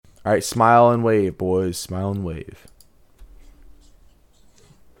All right, smile and wave, boys. Smile and wave.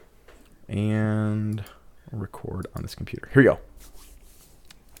 And record on this computer. Here we go.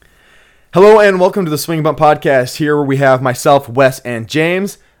 Hello and welcome to the Swing Bump Podcast. Here we have myself, Wes, and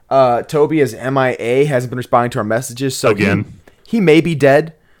James. Toby is MIA, hasn't been responding to our messages. So again, he may be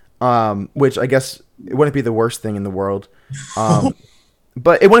dead, which I guess it wouldn't be the worst thing in the world.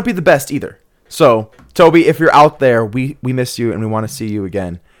 But it wouldn't be the best either. So, Toby, if you're out there, we miss you and we want to see you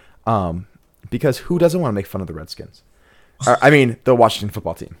again. Because who doesn't want to make fun of the Redskins? I mean, the Washington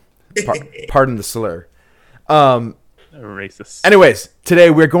football team. Pardon the slur. Racist. Anyways, today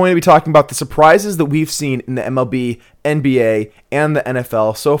we're going to be talking about the surprises that we've seen in the MLB, NBA, and the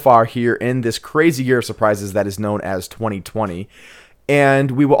NFL so far here in this crazy year of surprises that is known as 2020.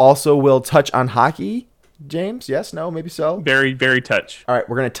 And we will touch on hockey. James? Yes? No? Maybe so? Very, very touch. All right,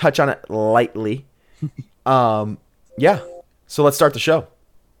 we're going to touch on it lightly. Yeah. So let's start the show.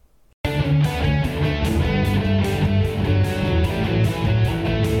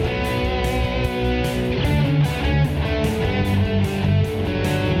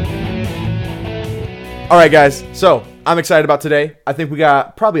 All right, guys. So I'm excited about today. I think we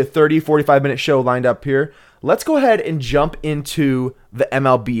got probably a 30, 45-minute show lined up here. Let's go ahead and jump into the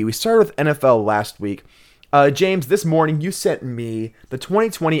MLB. We started with NFL last week. James, this morning you sent me the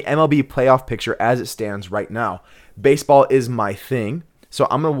 2020 MLB playoff picture as it stands right now. Baseball is my thing, so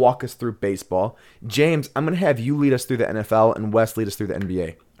I'm going to walk us through baseball. James, I'm going to have you lead us through the NFL and Wes lead us through the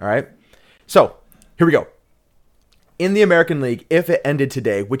NBA. All right? So here we go. In the American League, if it ended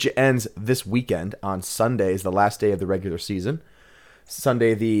today, which it ends this weekend on Sunday, is the last day of the regular season.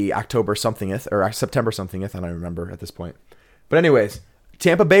 Sunday, the October somethingth, or September somethingth, I don't remember at this point. But anyways,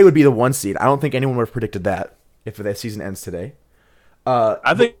 Tampa Bay would be the 1 seed. I don't think anyone would have predicted that if the season ends today.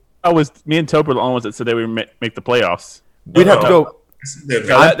 I think me and Toper were the only ones that said they would make the playoffs. We'd have to go.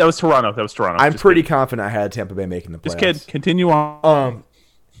 No, that was Toronto. That was Toronto. I'm pretty confident I had Tampa Bay making the playoffs. Just kid, continue on.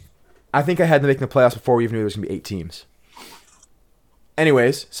 I think I had them making the playoffs before we even knew there was going to be 8 teams.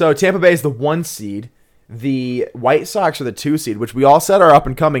 Anyways, so Tampa Bay is the 1 seed. The White Sox are the 2 seed, which we all said are up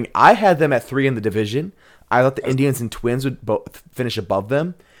and coming. I had them at 3 in the division. I thought the Indians and Twins would both finish above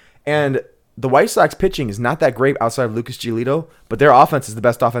them. And the White Sox pitching is not that great outside of Lucas Giolito, but their offense is the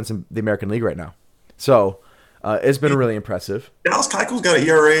best offense in the American League right now. So it's been really impressive. Dallas Keuchel's got an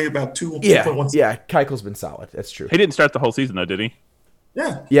ERA about 2.1. Yeah, Keuchel's been solid. That's true. He didn't start the whole season, though, did he?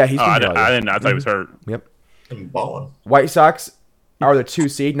 Yeah, he's been I didn't. I thought he was hurt. Yep. And balling. White Sox are the 2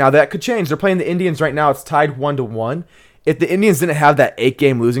 seed. Now, that could change. They're playing the Indians right now. It's tied 1-1. If the Indians didn't have that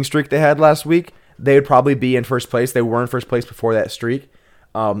 8-game losing streak they had last week, they would probably be in first place. They were in first place before that streak.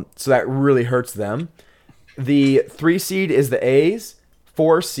 So that really hurts them. The 3 seed is the A's.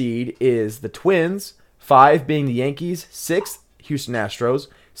 4 seed is the Twins. 5 being the Yankees. 6, Houston Astros.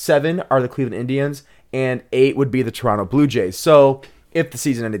 7 are the Cleveland Indians. And 8 would be the Toronto Blue Jays. So if the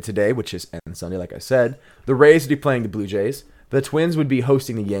season ended today, which is end Sunday, like I said, the Rays would be playing the Blue Jays. The Twins would be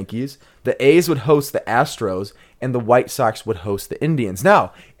hosting the Yankees. The A's would host the Astros. And the White Sox would host the Indians.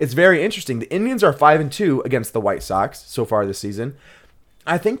 Now, it's very interesting. The Indians are 5-2 against the White Sox so far this season.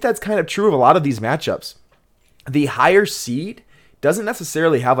 I think that's kind of true of a lot of these matchups. The higher seed doesn't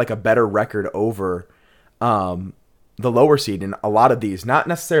necessarily have like a better record over the lower seed in a lot of these. Not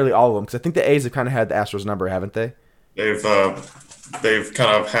necessarily all of them, because I think the A's have kind of had the Astros number, haven't they? They've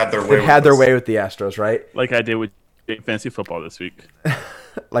kind of had their way. They've had their way with the Astros, right? Like I did with fantasy football this week.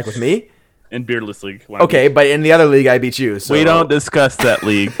 Like with me? In Beardless League. Okay, but in the other league, I beat you. So. We don't discuss that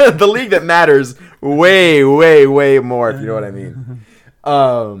league. The league that matters way, way, way more, if you know what I mean.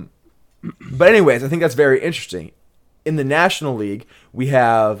 But anyways, I think that's very interesting. In the National League, we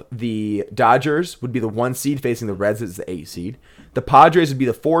have the Dodgers would be the 1 seed facing the Reds as the 8 seed. The Padres would be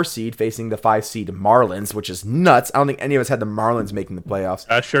the 4 seed facing the 5 seed Marlins, which is nuts. I don't think any of us had the Marlins making the playoffs.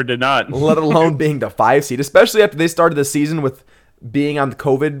 I sure did not. Let alone being the 5 seed, especially after they started the season with being on the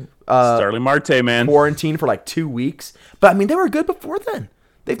COVID Starling Marte, man. quarantine for like 2 weeks. But I mean, they were good before then.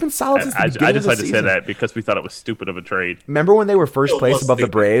 They've been solid since the beginning I of just the had to season. say that because we thought it was stupid of a trade. Remember when they were first place above the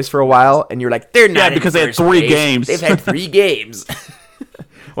Braves for a while, and you're like, they're not. Yeah, because they had first 3 place. games. They've had 3 games.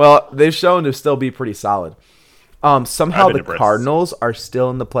 Well, they've shown to still be pretty solid. Somehow the Cardinals are still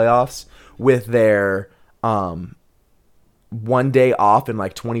in the playoffs with their 1 day off in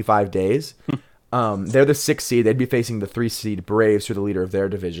like 25 days. They're the 6th seed. They'd be facing the 3 seed Braves, who are the leader of their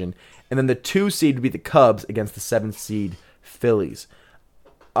division. And then the 2 seed would be the Cubs against the 7th seed Phillies.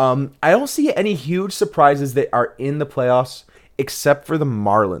 I don't see any huge surprises that are in the playoffs except for the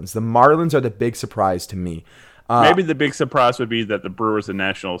Marlins. The Marlins are the big surprise to me. Maybe the big surprise would be that the Brewers and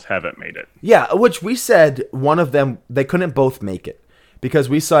Nationals haven't made it. Yeah, which we said one of them, they couldn't both make it because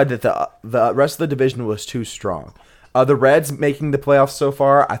we said that the rest of the division was too strong. The Reds making the playoffs so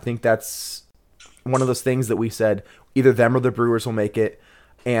far, I think that's one of those things that we said either them or the Brewers will make it,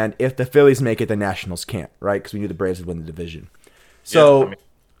 and if the Phillies make it, the Nationals can't, right? Because we knew the Braves would win the division. So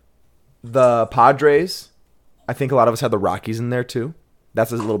the Padres, I think a lot of us had the Rockies in there too.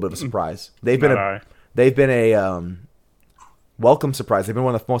 That's a little bit of a surprise. They've been a welcome surprise. They've been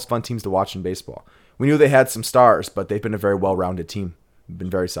one of the most fun teams to watch in baseball. We knew they had some stars, but they've been a very well-rounded team. Been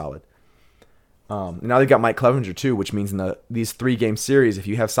very solid. Now they've got Mike Clevenger too, which means in these 3-game series, if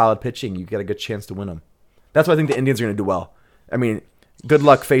you have solid pitching, you get a good chance to win them. That's why I think the Indians are going to do well. I mean, good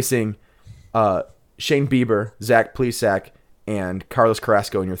luck facing Shane Bieber, Zach Plesac, and Carlos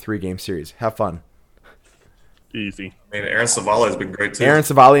Carrasco in your 3-game series. Have fun. Easy. I mean, Aaron Savali has been great too. Aaron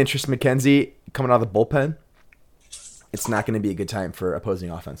Savali and Tristan McKenzie coming out of the bullpen. It's not going to be a good time for opposing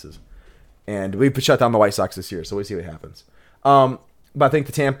offenses. And we've shut down the White Sox this year, so we'll see what happens. But I think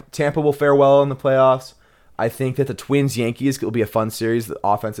the Tampa will fare well in the playoffs. I think that the Twins-Yankees will be a fun series. The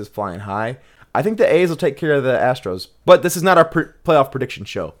offense is flying high. I think the A's will take care of the Astros. But this is not our playoff prediction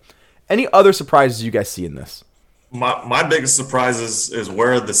show. Any other surprises you guys see in this? My biggest surprise is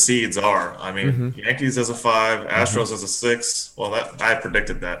where the seeds are. I mean, Yankees as a 5, Astros as a 6. Well, I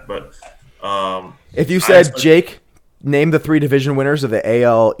predicted that, but if you said Jake, name the 3 division winners of the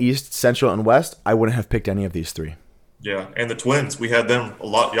AL East, Central, and West, I wouldn't have picked any of these 3. Yeah, and the Twins, we had them a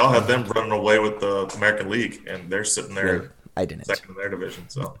lot. Y'all had them running away with the American League, and they're sitting there. I didn't. Second in their division,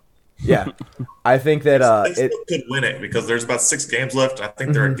 so. Yeah, I think that they still could win it because there's about 6 games left. I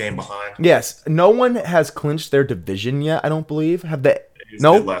think they're a game behind. Yes, no one has clinched their division yet. I don't believe. Have they?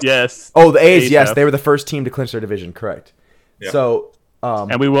 No. Yes. Oh, the A's. Yes, they were the first team to clinch their division. Correct. Yep. So,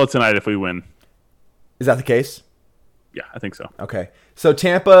 and we will tonight if we win. Is that the case? Yeah, I think so. Okay. So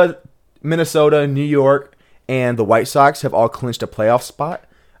Tampa, Minnesota, New York, and the White Sox have all clinched a playoff spot,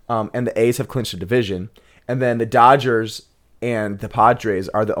 and the A's have clinched a division, and then the Dodgers and the Padres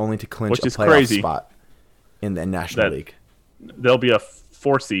are the only to clinch a playoff spot in the National League. They'll be a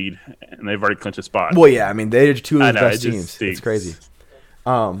 4 seed, and they've already clinched a spot. Well, yeah, I mean they're 2 of the best teams. It's crazy.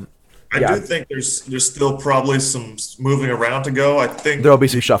 I do think there's still probably some moving around to go. I think there'll be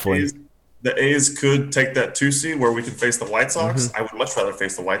some shuffling. The A's could take that 2 seed where we can face the White Sox. I would much rather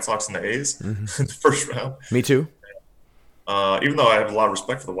face the White Sox than the A's in the first round. Me too. Even though I have a lot of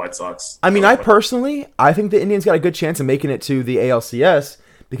respect for the White Sox. I mean, I think the Indians got a good chance of making it to the ALCS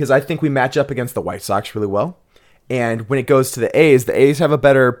because I think we match up against the White Sox really well. And when it goes to the A's have a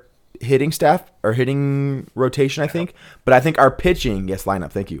better hitting staff or hitting rotation, I think. But I think our pitching,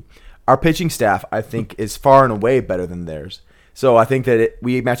 lineup, thank you. Our pitching staff, I think, is far and away better than theirs. So I think that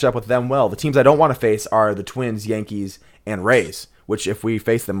we match up with them well. The teams I don't want to face are the Twins, Yankees, and Rays, which if we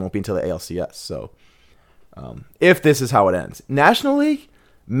face them won't be until the ALCS. So if this is how it ends. National League,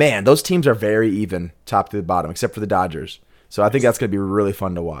 man, those teams are very even top to the bottom, except for the Dodgers. So I think that's going to be really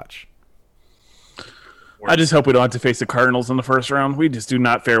fun to watch. I just hope we don't have to face the Cardinals in the first round. We just do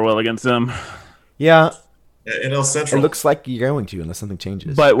not fare well against them. Yeah. NL Central. It looks like you're going to unless something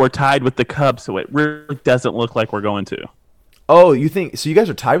changes. But we're tied with the Cubs, so it really doesn't look like we're going to. Oh, you think so? You guys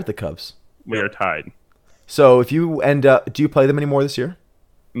are tied with the Cubs. We are tied. So if you end up, do you play them anymore this year?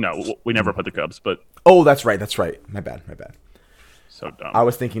 No, we never put the Cubs, but oh, that's right. My bad. So dumb. I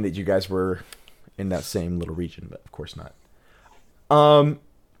was thinking that you guys were in that same little region, but of course not.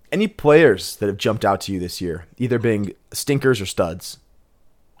 Any players that have jumped out to you this year, either being stinkers or studs?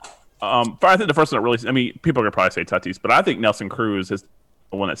 But I think the first one that really, I mean, people are gonna probably say Tatis, but I think Nelson Cruz is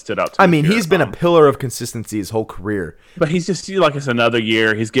the one that stood out to me. I mean, he's been a pillar of consistency his whole career. But he's just like it's another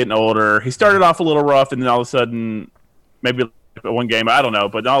year. He's getting older. He started off a little rough, and then all of a sudden, maybe one game, I don't know,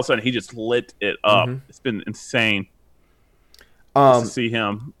 but all of a sudden he just lit it up. It's been insane to see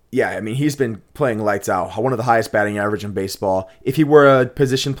him. Yeah, I mean, he's been playing lights out. One of the highest batting average in baseball. If he were a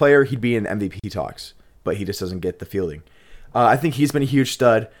position player, he'd be in MVP talks, but he just doesn't get the fielding. I think he's been a huge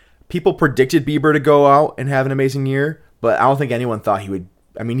stud. People predicted Bieber to go out and have an amazing year, but I don't think anyone thought he would.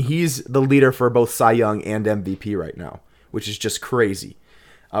 I mean, he's the leader for both Cy Young and MVP right now, which is just crazy.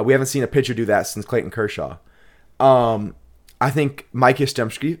 We haven't seen a pitcher do that since Clayton Kershaw. I think Mike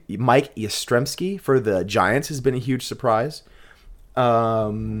Yastrzemski for the Giants has been a huge surprise. I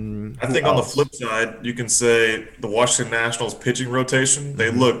think on the flip side, you can say the Washington Nationals pitching rotation,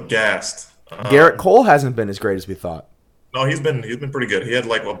 they look gassed. Garrett Cole hasn't been as great as we thought. No, he's been pretty good. He had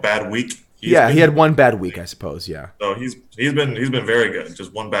like a bad week. He had one bad week, I suppose. Yeah. So he's been very good.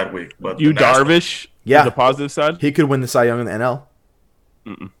 Just one bad week. But Darvish, yeah, the positive side, he could win the Cy Young in the NL.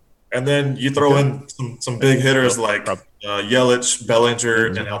 And then you throw in some big hitters like Yelich, Bellinger,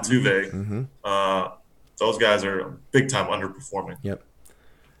 and Altuve. Those guys are big time underperforming. Yep.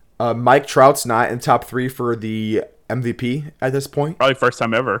 Mike Trout's not in top 3 for the MVP at this point. Probably first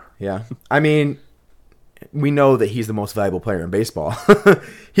time ever. Yeah. I mean, we know that he's the most valuable player in baseball.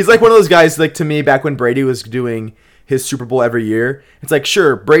 He's like one of those guys, like to me, back when Brady was doing his Super Bowl every year. It's like,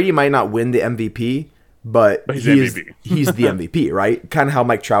 sure, Brady might not win the MVP, but he's the MVP, right? Kind of how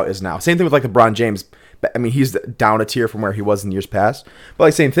Mike Trout is now. Same thing with like LeBron James. I mean, he's down a tier from where he was in years past. But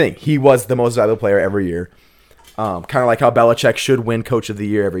like same thing. He was the most valuable player every year. Kind of like how Belichick should win Coach of the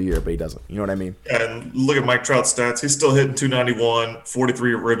Year every year, but he doesn't. You know what I mean? And look at Mike Trout's stats. He's still hitting 291,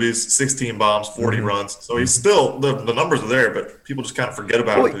 43 ribbies, 16 bombs, 40 runs. So he's still the numbers are there, but people just kind of forget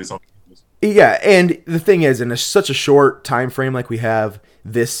about it because he's on. Yeah, and the thing is, in such a short time frame like we have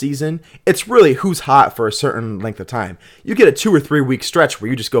this season, it's really who's hot for a certain length of time. You get a 2 or 3 week stretch where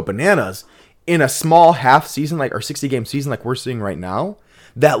you just go bananas in a small half season, like or 60-game season, like we're seeing right now.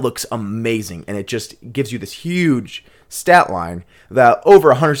 That looks amazing, and it just gives you this huge stat line that over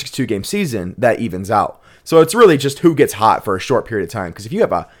a 162-game season, that evens out. So it's really just who gets hot for a short period of time. Because if you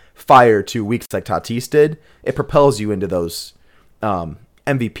have a fire 2 weeks like Tatis did, it propels you into those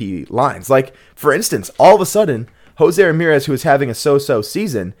MVP lines. Like, for instance, all of a sudden, Jose Ramirez, who is having a so-so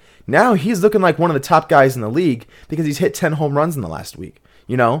season, now he's looking like one of the top guys in the league because he's hit 10 home runs in the last week.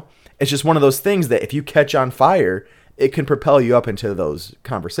 You know? It's just one of those things that if you catch on fire, it can propel you up into those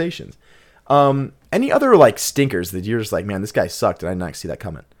conversations. Any other like stinkers that you're just like, man, this guy sucked and I did not see that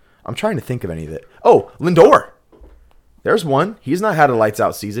coming? I'm trying to think of any of it. Oh, Lindor. There's one. He's not had a lights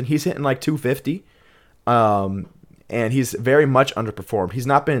out season. He's hitting like 250. And he's very much underperformed. He's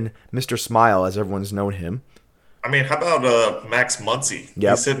not been Mr. Smile as everyone's known him. I mean, how about Max Muncy?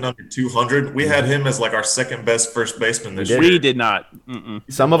 Yep. He's hitting under 200. We had him as like our second best first baseman this year. We did not.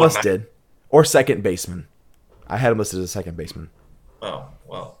 Some of us did. Or second baseman. I had him listed as a second baseman. Oh,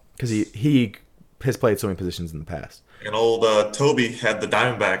 well. Because he has played so many positions in the past. And old Toby had the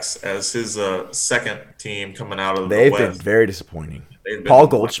Diamondbacks as his second team coming out of the They've West. been very disappointing. Paul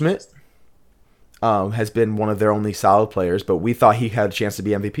Goldschmidt has been one of their only solid players, but we thought he had a chance to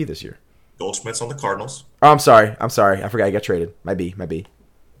be MVP this year. Goldschmidt's on the Cardinals. Oh, I'm sorry. I forgot he got traded. Might be.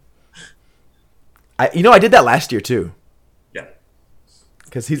 I did that last year too. Yeah.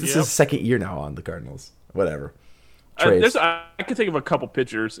 Because this is his second year now on the Cardinals. Whatever. I can think of a couple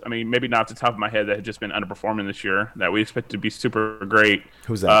pitchers. I mean, maybe not off the top of my head that have just been underperforming this year that we expect to be super great.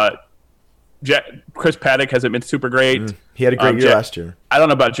 Who's that? Chris Paddock hasn't been super great. He had a great year last year. I don't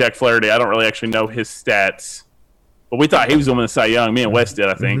know about Jack Flaherty. I don't really actually know his stats. But we thought he was going to win the Cy Young. Me and Wes did,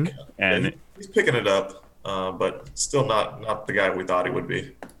 I think. And he's picking it up, but still not the guy we thought he would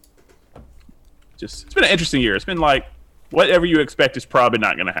be. It's been an interesting year. It's been like whatever you expect is probably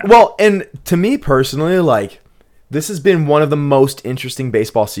not going to happen. Well, and to me personally, like, this has been one of the most interesting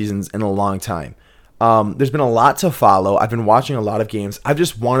baseball seasons in a long time. There's been a lot to follow. I've been watching a lot of games. I've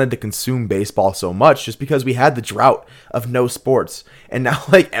just wanted to consume baseball so much just because we had the drought of no sports. And now,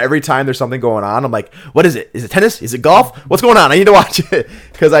 like, every time there's something going on, I'm like, what is it? Is it tennis? Is it golf? What's going on? I need to watch it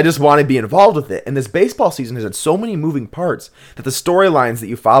because I just want to be involved with it. And this baseball season has had so many moving parts that the storylines that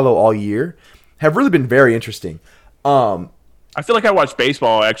you follow all year have really been very interesting. I feel like I watched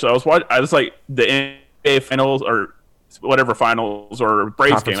baseball, actually. I was like the NBA finals or whatever finals or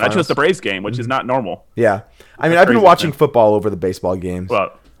Braves game. I chose the Braves game, which is not normal. Yeah. I mean, I've been watching football over the baseball games.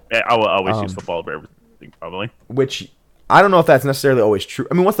 Well, I will always use football over everything, probably. Which, I don't know if that's necessarily always true.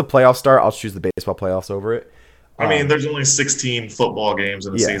 I mean, once the playoffs start, I'll choose the baseball playoffs over it. I mean, there's only 16 football games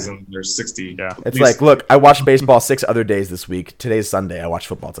in a season. There's 60. Yeah. It's like, look, I watched baseball 6 other days this week. Today's Sunday. I watched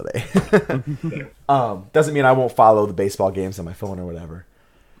football today. Doesn't mean I won't follow the baseball games on my phone or whatever.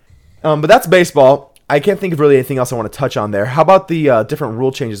 But that's baseball. I can't think of really anything else I want to touch on there. How about the different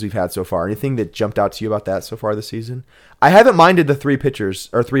rule changes we've had so far? Anything that jumped out to you about that so far this season? I haven't minded the 3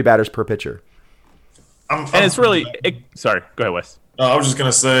 batters per pitcher. It's really sorry, go ahead, Wes. I was just going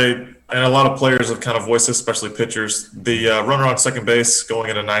to say, and a lot of players have kind of voiced this, especially pitchers, the runner on second base going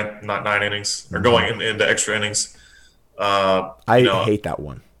into nine innings or going into extra innings. I hate that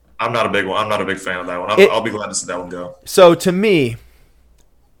one. I'm not a big one. I'm not a big fan of that one. I'll be glad to see that one go. So to me,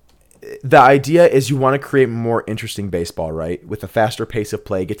 the idea is you want to create more interesting baseball, right? With a faster pace of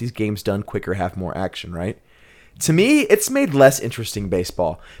play, get these games done quicker, have more action, right? To me, it's made less interesting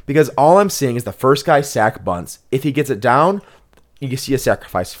baseball because all I'm seeing is the first guy sack bunts. If he gets it down, you can see a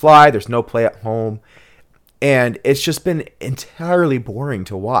sacrifice fly. There's no play at home. And it's just been entirely boring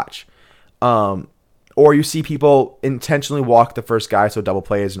to watch. Or you see people intentionally walk the first guy so double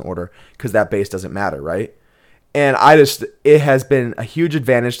play is in order because that base doesn't matter, right? And it has been a huge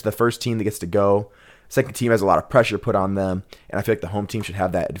advantage to the first team that gets to go. Second team has a lot of pressure put on them, and I feel like the home team should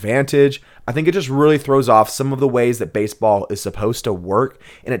have that advantage. I think it just really throws off some of the ways that baseball is supposed to work,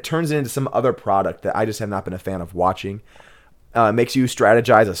 and it turns it into some other product that I just have not been a fan of watching. It makes you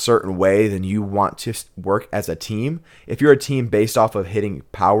strategize a certain way than you want to work as a team. If you're a team based off of hitting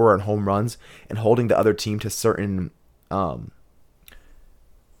power and home runs and holding the other team to certain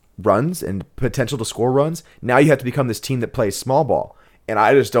runs and potential to score runs, now you have to become this team that plays small ball. And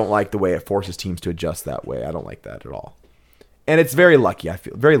I just don't like the way it forces teams to adjust that way. I don't like that at all. And it's very lucky. I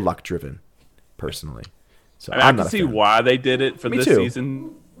feel very luck driven, personally. So I can see why they did it for this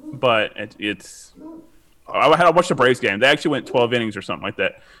season, but it's. I had to watch the Braves game. They actually went 12 innings or something like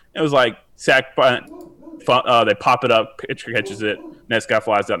that. It was like sack bunt. They pop it up, pitcher catches it, next guy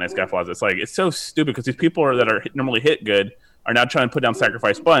flies out, next guy flies out. It's like it's so stupid because these people that are normally hit good are now trying to put down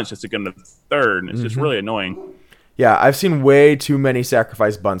sacrifice bunts just to get into the third, and it's just really annoying. Yeah, I've seen way too many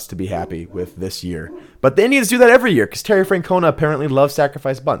sacrifice bunts to be happy with this year. But the Indians do that every year because Terry Francona apparently loves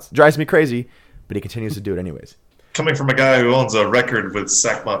sacrifice bunts. Drives me crazy, but he continues to do it anyways. Coming from a guy who owns a record with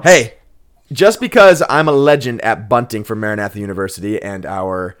sack bunts. Hey, just because I'm a legend at bunting for Maranatha University and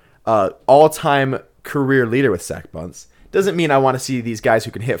our all-time career leader with sack bunts doesn't mean I want to see these guys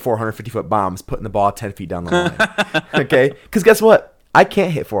who can hit 450-foot bombs putting the ball 10 feet down the line. Okay? Because guess what? I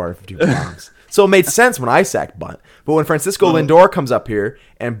can't hit 450-foot bombs. So it made sense when I sack bunt. But when Francisco Lindor comes up here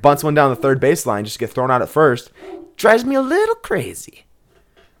and bunts one down the third baseline just to get thrown out at first, drives me a little crazy.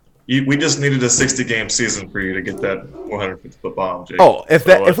 We just needed a 60-game season for you to get that 450-foot bomb, Jake. Oh,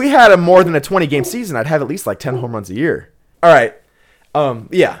 if we had a more than a 20-game season, I'd have at least like 10 home runs a year. All right.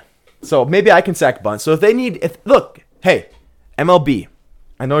 Yeah. So maybe I can sack bunt. So if they need look, hey, MLB,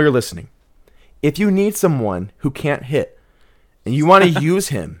 I know you're listening. If you need someone who can't hit and you want to use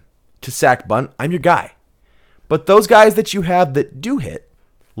him to sack bunt, I'm your guy. But those guys that you have that do hit,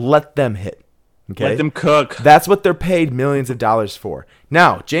 let them hit. Okay? Let them cook. That's what they're paid millions of dollars for.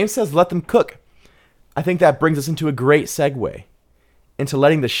 Now, James says let them cook. I think that brings us into a great segue into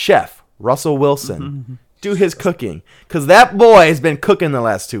letting the chef, Russell Wilson, do his cooking. Because that boy has been cooking the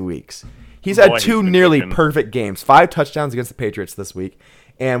last 2 weeks. He's had two nearly perfect games. 5 touchdowns against the Patriots this week.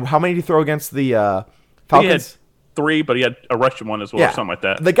 And how many did he throw against the Falcons? He had 3, but he had a rushing one as well, or something like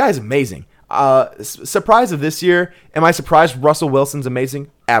that. The guy's amazing. Surprise of this year. Am I surprised Russell Wilson's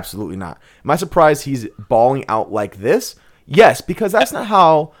amazing? Absolutely not. Am I surprised he's balling out like this? Yes, because that's not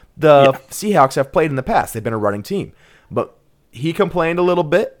how the Seahawks have played in the past. They've been a running team. But he complained a little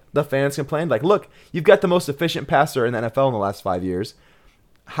bit. The fans complained. Like, look, you've got the most efficient passer in the NFL in the last 5 years.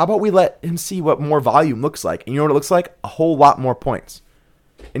 How about we let him see what more volume looks like? And you know what it looks like? A whole lot more points.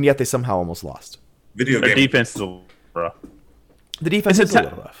 And yet they somehow almost lost. Their defense is a little rough. The defense is a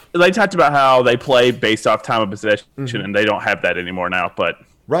little rough. They talked about how they play based off time of possession, and they don't have that anymore now. But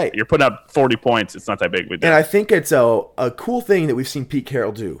you're putting up 40 points. It's not that big. And I think it's a cool thing that we've seen Pete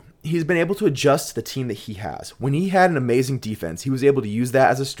Carroll do. He's been able to adjust to the team that he has. When he had an amazing defense, he was able to use that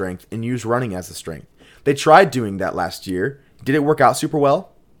as a strength and use running as a strength. They tried doing that last year. Did it work out super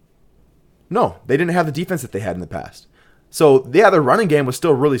well? No, they didn't have the defense that they had in the past. So, yeah, their running game was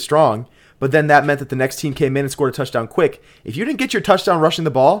still really strong, but then that meant that the next team came in and scored a touchdown quick. If you didn't get your touchdown rushing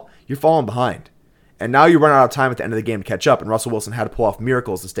the ball, you're falling behind. And now you run out of time at the end of the game to catch up, and Russell Wilson had to pull off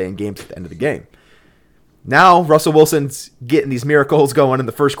miracles to stay in games at the end of the game. Now, Russell Wilson's getting these miracles going in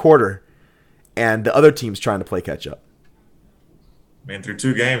the first quarter, and the other team's trying to play catch up. I mean, through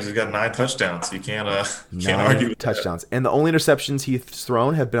 2 games, he's got 9 touchdowns. You can't argue with touchdowns. And the only interceptions he's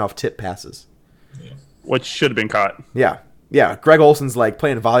thrown have been off tip passes. Yeah. Which should have been caught. Yeah. Greg Olson's like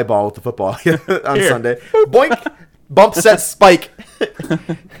playing volleyball with the football on Sunday. Boink! Bump, set, spike.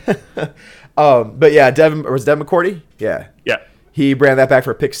 But yeah, Devin McCourty? Yeah. He ran that back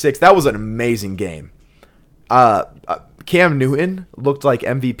for a pick 6. That was an amazing game. Cam Newton looked like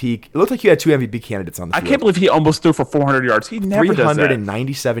MVP. It looked like you had 2 MVP candidates on the field. I can't believe he almost threw for 400 yards. He never does that.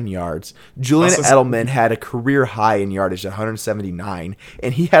 397 yards. Julian Edelman had a career high in yardage at 179,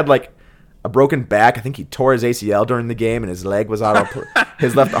 and he had like a broken back. I think he tore his ACL during the game, and his leg was out of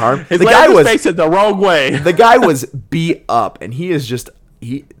his left arm. The guy was facing the wrong way. The guy was beat up, and he is just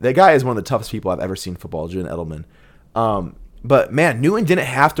the guy is one of the toughest people I've ever seen in football, Julian Edelman. But man, Newton didn't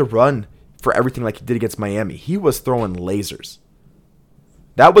have to run for everything like he did against Miami. He was throwing lasers.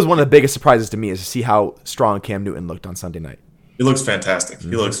 That was one of the biggest surprises to me, is to see how strong Cam Newton looked on Sunday night. He looks fantastic. Mm-hmm.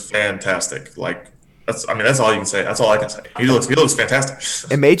 He looks fantastic. Like that's all you can say. That's all I can say. He looks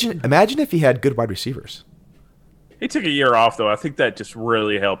fantastic. Imagine if he had good wide receivers. He took a year off though. I think that just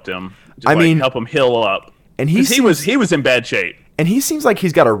really helped him. Help him heal up. And he was in bad shape. And he seems like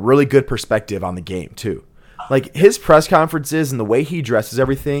he's got a really good perspective on the game too. Like his press conferences and the way he dresses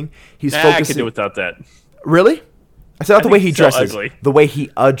everything, he's focusing. I could do without that. Really? I said not the way he dresses, ugly. the way he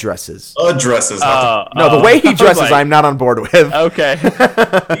addresses. Addresses. No, the way he dresses, like, I'm not on board with. Okay, you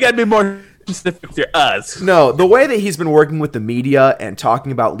got to be more specific with your us. No, the way that he's been working with the media and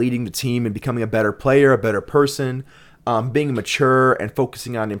talking about leading the team and becoming a better player, a better person, being mature and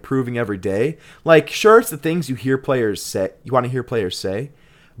focusing on improving every day. Like, sure, it's the things you hear players say, you want to hear players say,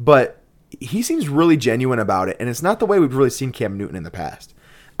 but he seems really genuine about it, and it's not the way we've really seen Cam Newton in the past.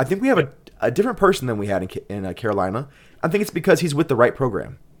 I think we have a different person than we had in Carolina. I think it's because he's with the right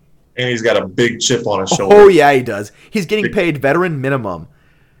program. And he's got a big chip on his shoulder. Oh, yeah, he does. He's getting paid veteran minimum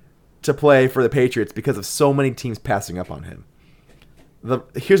to play for the Patriots because of so many teams passing up on him.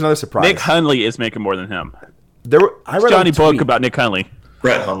 Here's another surprise. Nick Hundley is making more than him. I read Johnny a tweet Book about Nick Hundley.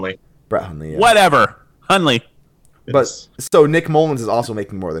 Brett Hundley. Yeah. Whatever. Hundley. But so Nick Mullins is also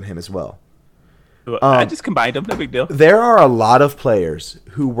making more than him as well. I just combined them. No big deal. There are a lot of players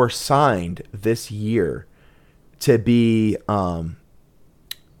who were signed this year to be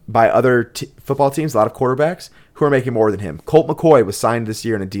by other football teams, a lot of quarterbacks who are making more than him. Colt McCoy was signed this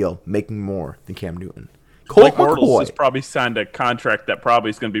year in a deal, making more than Cam Newton. Colt Blake Bortles McCoy has probably signed a contract that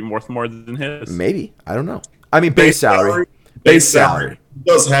probably is going to be worth more than his. Maybe. I don't know. I mean, base salary. Base salary. He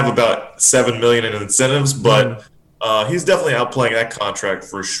does have about $7 million in incentives, but he's definitely outplaying that contract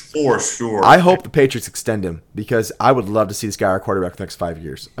for sure. I hope the Patriots extend him because I would love to see this guy our quarterback for the next 5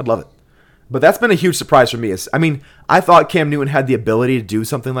 years. I'd love it. But that's been a huge surprise for me. I thought Cam Newton had the ability to do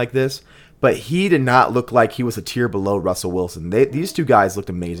something like this, but he did not look like he was a tier below Russell Wilson. These two guys looked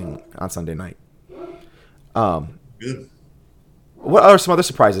amazing on Sunday night. Good. What are some other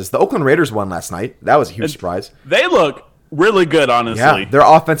surprises? The Oakland Raiders won last night. That was a huge surprise. They look really good, honestly. Yeah, their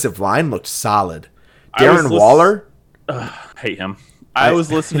offensive line looked solid. Darren Waller. Hate him. I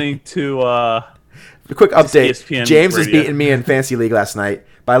was listening to a quick update. ESPN James was radio. beating me in Fantasy League last night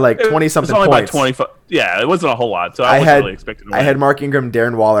by like 20-something It was only points. by 25. Yeah, it wasn't a whole lot, so I wasn't really expecting to win. I had Mark Ingram and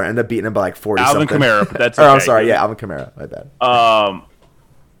Darren Waller, ended up beating him by like 40-something. Alvin Kamara, but that's Or, I'm okay. sorry, yeah, Alvin Kamara. My bad.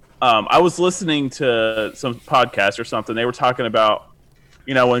 I was listening to some podcast or something. They were talking about,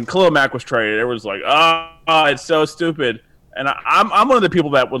 when Khalil Mack was traded, it was like, it's so stupid. And I'm one of the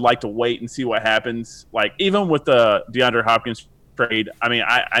people that would like to wait and see what happens. Like, even with the DeAndre Hopkins trade, I mean,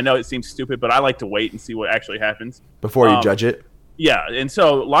 I know it seems stupid, but I like to wait and see what actually happens. Before you judge it? Yeah, and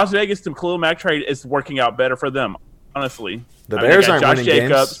so Las Vegas to Khalil Mack trade is working out better for them, honestly. The Bears aren't winning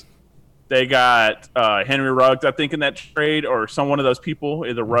games. They got Henry Ruggs, I think, in that trade, or one of those people,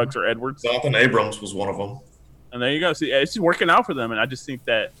 either Ruggs or Edwards. Jonathan Abrams was one of them. And there you go. See, it's just working out for them, and I just think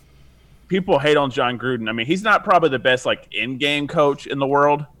that people hate on John Gruden. I mean, he's not probably the best in-game coach in the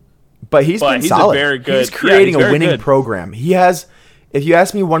world, but he's been solid. Very good. He's creating a winning good program. He has. If you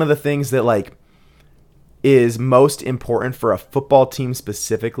ask me, one of the things that is most important for a football team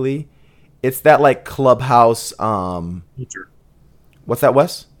specifically, it's that clubhouse. Culture. What's that,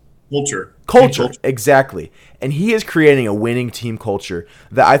 Wes? Culture. Exactly. And he is creating a winning team culture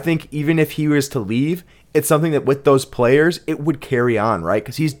that I think even if he was to leave, it's something that with those players, it would carry on, right?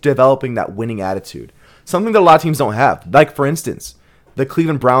 Because he's developing that winning attitude. Something that a lot of teams don't have. Like, for instance, the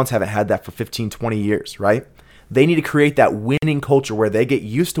Cleveland Browns haven't had that for 15, 20 years, right? They need to create that winning culture where they get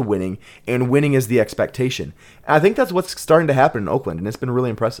used to winning, and winning is the expectation. And I think that's what's starting to happen in Oakland, and it's been really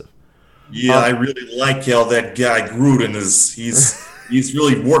impressive. Yeah, I really like how that guy Gruden is. He's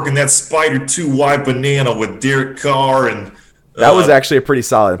really working that spider 2 wide banana with Derek Carr, and that was actually a pretty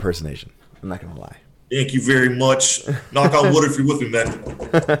solid impersonation. I'm not gonna lie. Thank you very much. Knock on wood if you're with me, man.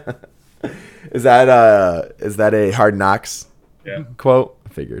 Is that a Hard Knocks quote? I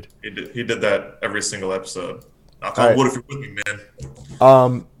figured. He did that every single episode. Knock on wood if you're with me,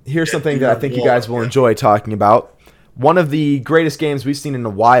 man. Here's something that I think you guys will enjoy talking about. One of the greatest games we've seen in a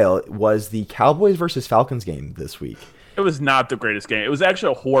while was the Cowboys versus Falcons game this week. It was not the greatest game. It was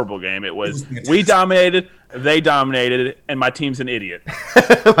actually a horrible game. It was we dominated, they dominated, and my team's an idiot.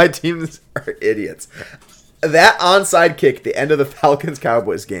 My teams are idiots. That onside kick at the end of the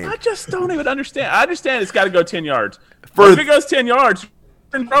Falcons-Cowboys game. I just don't even understand. I understand it's got to go 10 yards. If it goes 10 yards,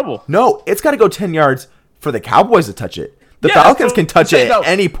 you're in trouble. No, it's got to go 10 yards for the Cowboys to touch it. The Falcons can touch it at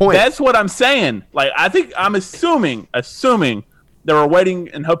any point. That's what I'm saying. I'm assuming they were waiting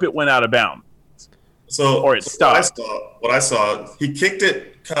and hope it went out of bounds. Or it stopped. What I saw, he kicked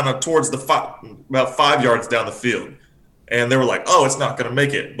it kind of towards about 5 yards down the field. And they were like, oh, it's not going to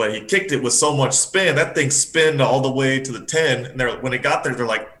make it. But he kicked it with so much spin, that thing spinned all the way to the 10. And when it got there, they're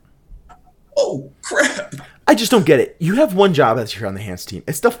like, oh, crap. I just don't get it. You have one job as your on the hands team.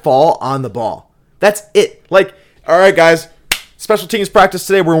 It's to fall on the ball. That's it. All right, guys, special teams practice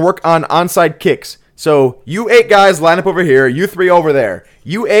today. We're going to work on onside kicks. So you 8 guys line up over here. You 3 over there.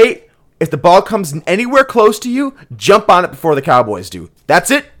 You 8. If the ball comes anywhere close to you, jump on it before the Cowboys do. That's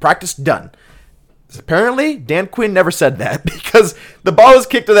it. Practice done. Apparently, Dan Quinn never said that because the ball was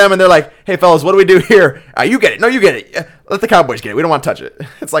kicked to them and they're like, hey, fellas, what do we do here? You get it. No, you get it. Let the Cowboys get it. We don't want to touch it.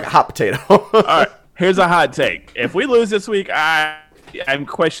 It's like a hot potato. All right. Here's a hot take. If we lose this week, I'm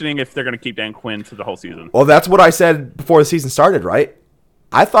questioning if they're going to keep Dan Quinn for the whole season. Well, that's what I said before the season started, right?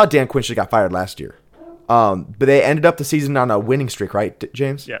 I thought Dan Quinn should have got fired last year. But they ended up the season on a winning streak, right,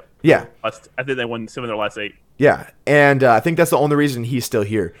 James? Yeah. Yeah. I think they won 7 of their last 8. Yeah. And I think that's the only reason he's still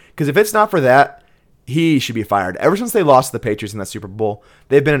here. Because if it's not for that, he should be fired. Ever since they lost to the Patriots in that Super Bowl,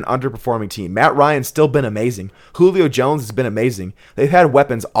 they've been an underperforming team. Matt Ryan's still been amazing. Julio Jones has been amazing. They've had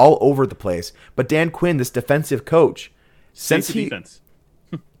weapons all over the place. But Dan Quinn, this defensive coach, since he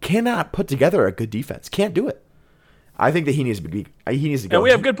cannot put together a good defense, can't do it. I think that he needs to go. And we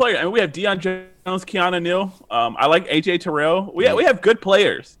have good players. I mean, we have Deion Jones, Keanu Neal. I like AJ Terrell. We have good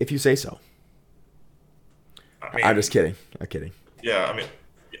players. If you say so. I'm just kidding. I'm kidding. Yeah, I mean,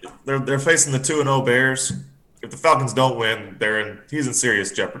 they're facing the 2-0 Bears. If the Falcons don't win, he's in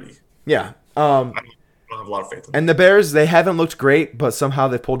serious jeopardy. Yeah. I don't have a lot of faith in them. And the Bears, they haven't looked great, but somehow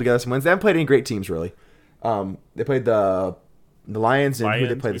they've pulled together some wins. They haven't played any great teams, really. They played the Lions, and who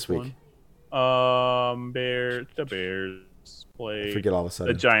did they play this week? The Bears played. I forget all of a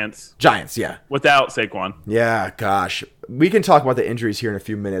sudden. The Giants. Giants, yeah. Without Saquon. Yeah, gosh. We can talk about the injuries here in a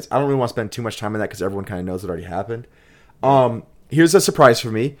few minutes. I don't really want to spend too much time on that because everyone kind of knows what already happened. Here's a surprise for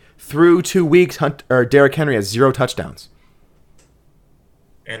me. Through 2 weeks, Derrick Henry has 0 touchdowns.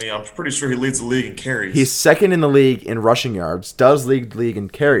 And I'm pretty sure he leads the league in carries. He's second in the league in rushing yards, does lead the league in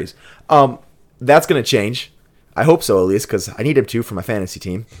carries. That's going to change. I hope so, at least, because I need him to for my fantasy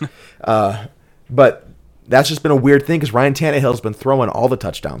team. But that's just been a weird thing because Ryan Tannehill's been throwing all the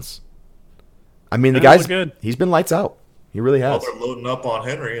touchdowns. I mean, the guy's good. He's been lights out. He really has. Well, they're loading up on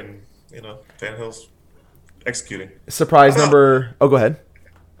Henry, and Tannehill's executing. Surprise number. Oh, go ahead.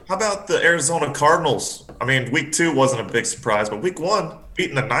 How about the Arizona Cardinals? I mean, week 2 wasn't a big surprise, but week 1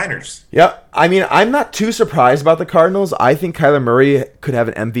 beating the Niners. Yeah, I mean, I'm not too surprised about the Cardinals. I think Kyler Murray could have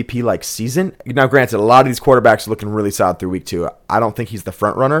an MVP-like season. Now, granted, a lot of these quarterbacks are looking really solid through week 2. I don't think he's the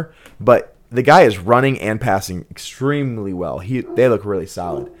front runner, but the guy is running and passing extremely well. They look really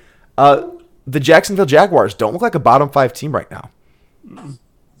solid. The Jacksonville Jaguars don't look like a bottom 5 team right now.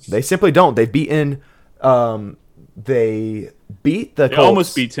 They simply don't. They've beaten. They beat the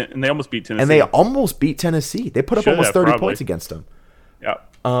Colts. They almost beat Tennessee. And they almost beat Tennessee. They put up almost 30 points against them. Yeah.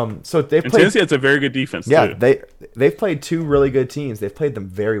 So they've played. Tennessee has a very good defense. Yeah, too. they've played 2 really good teams. They've played them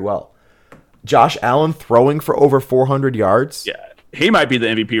very well. Josh Allen throwing for over 400 yards. Yeah, he might be the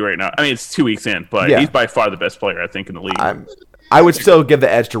MVP right now. I mean, it's 2 weeks in, but he's by far the best player I think in the league. I would still give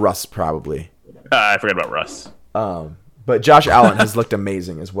the edge to Russ probably. I forgot about Russ. But Josh Allen has looked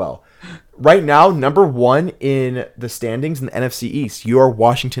amazing as well. Right now, number 1 in the standings in the NFC East, your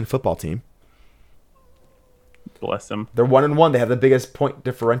Washington football team. Bless them. They're 1-1. They have the biggest point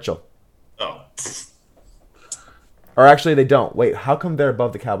differential. Oh. Or actually, they don't. Wait, how come they're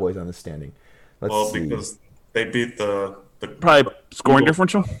above the Cowboys on the standing? Let's see. Because they beat the probably scoring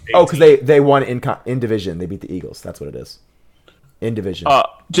differential. Oh, because they won in division. They beat the Eagles. That's what it is. In division.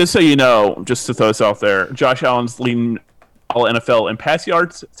 Just so you know, just to throw this out there, Josh Allen's leading all NFL in pass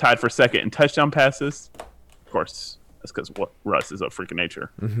yards, tied for second in touchdown passes. Of course, that's because Russ is a freak of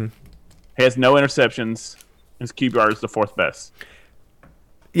nature. Mm-hmm. He has no interceptions. His QBR is the 4th best.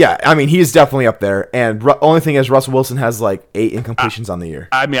 Yeah, I mean, he's definitely up there. And only thing is, Russell Wilson has like 8 incompletions on the year.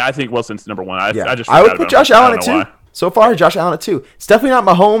 I mean, I think Wilson's number 1. I would put Josh Allen at 2. So far, Josh Allen at 2. It's definitely not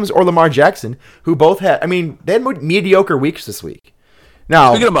Mahomes or Lamar Jackson, who both had. I mean, they had mediocre weeks this week.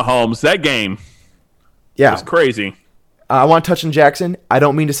 Now, speaking of Mahomes, that game was crazy. I want to touch on Jackson. I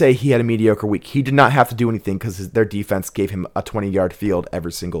don't mean to say he had a mediocre week. He did not have to do anything because their defense gave him a 20-yard field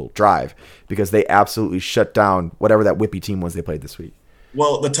every single drive because they absolutely shut down whatever that whippy team was they played this week.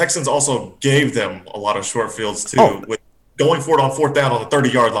 Well, the Texans also gave them a lot of short fields, too, with going for it on 4th down on the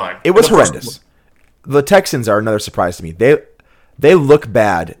 30-yard line. It was horrendous. The Texans are another surprise to me. They look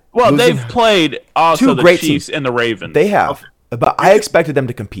bad. Well, they've played also the Chiefs and the Ravens. They have. But I expected them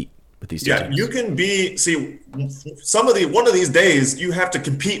to compete with these teams. Yeah, you can one of these days you have to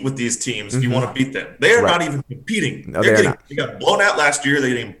compete with these teams if you want to beat them. They are not even competing. No, they're not. They got blown out last year. They're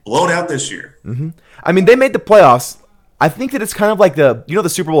getting blown out this year. Mm-hmm. I mean, they made the playoffs. I think that it's kind of like the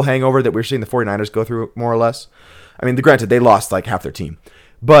Super Bowl hangover that we're seeing the 49ers go through, more or less. I mean, granted, they lost like half their team.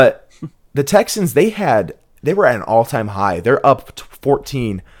 But the Texans, they were at an all-time high. They're up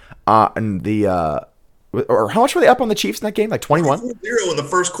 14 on the or how much were they up on the Chiefs in that game? Like 21? 24-0 in the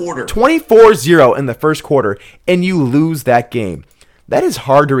first quarter. 24-0 in the first quarter, and you lose that game. That is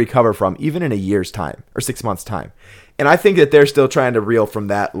hard to recover from, even in a year's time or 6 months' time. And I think that they're still trying to reel from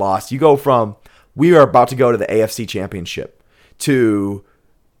that loss. You go from, we are about to go to the AFC Championship, to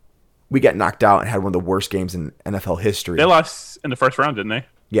we get knocked out and had one of the worst games in NFL history. They lost in the first round, didn't they?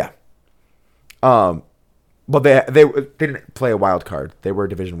 Yeah. But they didn't play a wild card. They were a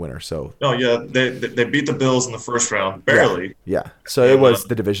division winner. So No, yeah, they beat the Bills in the first round, barely. Yeah. So it was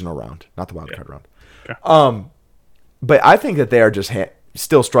the divisional round, not the wild card round. Okay. But I think that they are just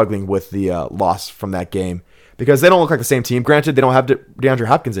still struggling with the loss from that game because they don't look like the same team. Granted, they don't have DeAndre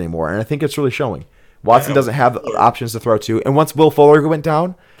Hopkins anymore, and I think it's really showing. Watson doesn't have the options to throw to, and once Will Fuller went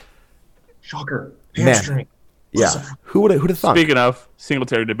down, shocker, man, yeah, who'd have thought? Speaking of,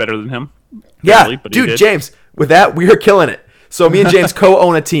 Singletary did better than him. Yeah, Barely, but dude, James, with that, we are killing it. So me and James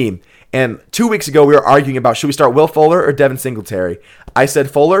co-own a team. And 2 weeks ago, we were arguing about should we start Will Fuller or Devin Singletary. I said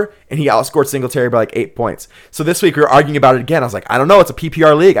Fuller, and he outscored Singletary by like 8 points. So this week, we were arguing about it again. I was like, I don't know. It's a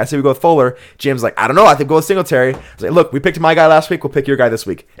PPR league. I said we go with Fuller. James was like, I don't know. I think go with Singletary. I was like, look, we picked my guy last week. We'll pick your guy this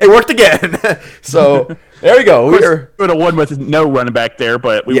week. It worked again. So there we go. We would have won with no running back there,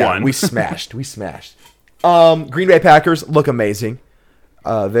 but we won. We smashed. Green Bay Packers look amazing.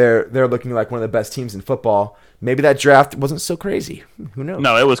 They're looking like one of the best teams in football. Maybe that draft wasn't so crazy. Who knows?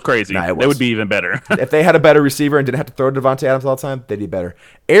 No, it was crazy. They would be even better. If they had a better receiver and didn't have to throw to Devontae Adams all the time, they'd be better.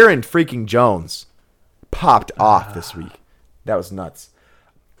 Aaron freaking Jones popped off this week. That was nuts.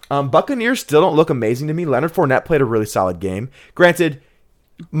 Buccaneers still don't look amazing to me. Leonard Fournette played a really solid game. Granted,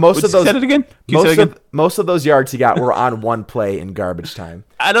 most of those yards he got were on one play in garbage time.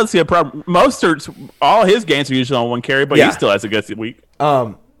 I don't see a problem. All his games are usually on one carry, but he still has a good week.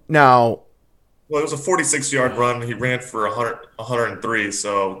 Now. Well, it was a 46-yard run. He ran for 103,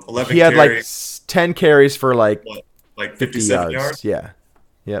 so 11 He had carries. like 10 carries for like 57 yards? Yeah.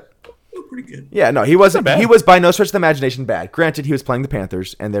 Yep. Pretty good. Yeah, no, he wasn't bad. He was by no stretch of the imagination bad. Granted, he was playing the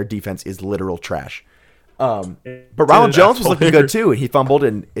Panthers, and their defense is literal trash. But Ronald Jones was looking good, too, and he fumbled,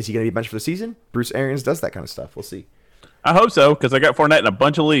 and is he going to be benched for the season? Bruce Arians does that kind of stuff. We'll see. I hope so, because I got Fournette in a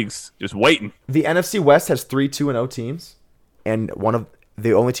bunch of leagues, just waiting. The NFC West has 3 2-0 teams, and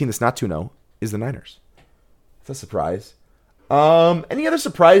the only team that's not 2-0 is the Niners. That's a surprise. Any other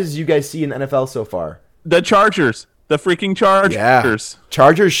surprises you guys see in the NFL so far? The Chargers. The freaking Chargers. Yeah.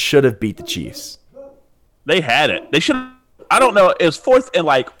 Chargers should have beat the Chiefs. They had it. They should have. I don't know. It was 4th and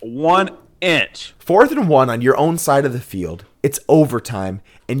like 1 inch. 4th and 1 on your own side of the field. It's overtime,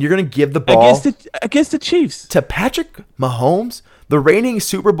 and you're going to give the ball against the Chiefs to Patrick Mahomes, the reigning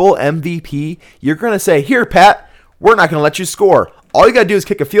Super Bowl MVP. You're going to say, here, Pat, we're not going to let you score. All you got to do is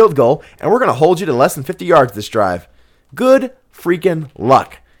kick a field goal, and we're going to hold you to less than 50 yards this drive. Good freaking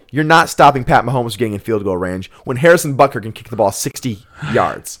luck. You're not stopping Pat Mahomes getting in field goal range when Harrison Butker can kick the ball 60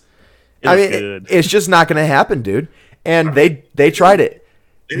 yards. It's just not going to happen, dude. And they tried it.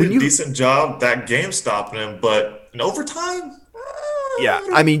 They did a decent job that game stopping him, but in overtime? Yeah,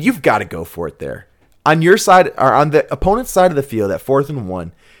 I mean, you've got to go for it there. On your side, or on the opponent's side of the field at 4th and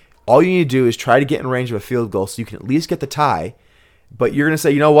 1, all you need to do is try to get in range of a field goal so you can at least get the tie. But you're going to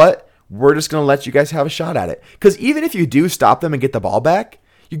say, you know what? We're just going to let you guys have a shot at it. Because even if you do stop them and get the ball back,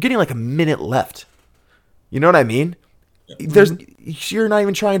 you're getting like a minute left. You know what I mean? You're not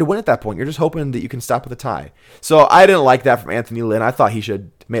even trying to win at that point. You're just hoping that you can stop with a tie. So I didn't like that from Anthony Lynn. I thought he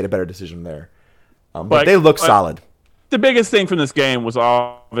should have made a better decision there. But they look solid. The biggest thing from this game was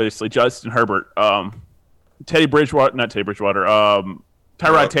obviously Justin Herbert. Tyrod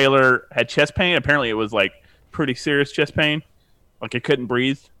Taylor had chest pain. Apparently it was like pretty serious chest pain. Like, it couldn't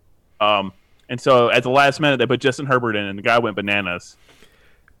breathe. And so at the last minute, they put Justin Herbert in, and the guy went bananas.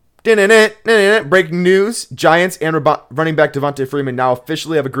 Breaking news. Giants and running back Devontae Freeman now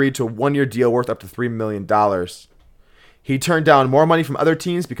officially have agreed to a 1-year deal worth up to $3 million. He turned down more money from other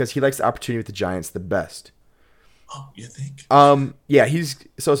teams because he likes the opportunity with the Giants the best. Oh, you think? Yeah,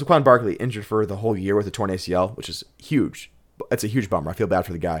 so Saquon Barkley injured for the whole year with a torn ACL, which is huge. It's a huge bummer. I feel bad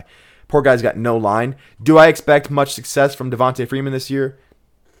for the guy. Poor guy's got no line. Do I expect much success from Devontae Freeman this year?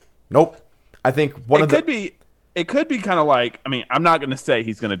 Nope. I think it could be kind of like, I mean, I'm not going to say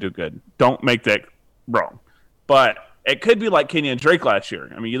he's going to do good. Don't make that wrong. But it could be like Kenyon Drake last year.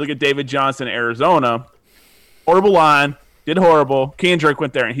 I mean, you look at David Johnson in Arizona, horrible line, did horrible. Kenyon Drake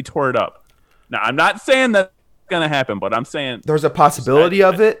went there and he tore it up. Now, I'm not saying that's going to happen, but I'm saying there's a possibility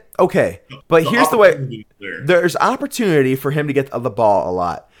of it. Okay. But here's the way. There's opportunity for him to get the ball a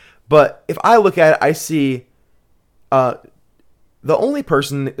lot. But if I look at it, I see The only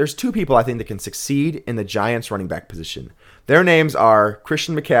person, there's two people I think that can succeed in the Giants running back position. Their names are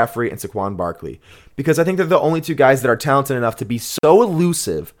Christian McCaffrey and Saquon Barkley, because I think they're the only two guys that are talented enough to be so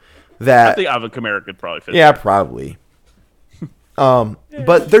elusive that I think Alvin Kamara could probably fit. Yeah, probably.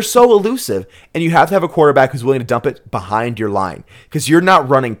 But they're so elusive, and you have to have a quarterback who's willing to dump it behind your line, because you're not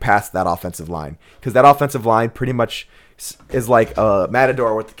running past that offensive line, because that offensive line pretty much is like a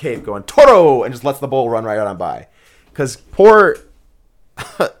matador with the cape going Toro and just lets the bull run right on by. Because poor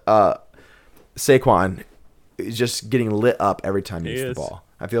Saquon is just getting lit up every time he gets the ball.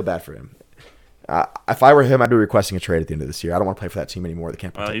 I feel bad for him. If I were him, I'd be requesting a trade at the end of this year. I don't want to play for that team anymore. They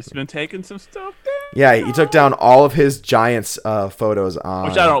can't protect He's me. been taking some stuff down. Yeah, he took down all of his Giants photos on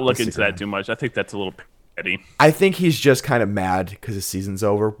Which I don't look Instagram. into that too much. I think that's a little petty. I think he's just kind of mad because his season's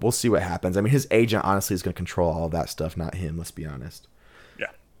over. We'll see what happens. I mean, his agent honestly is going to control all of that stuff, not him. Let's be honest. Yeah.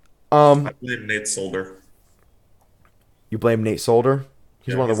 I blame Nate Solder. You blame Nate Solder?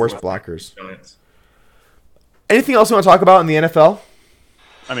 He's one of the worst West blockers. Giants. Anything else you want to talk about in the NFL?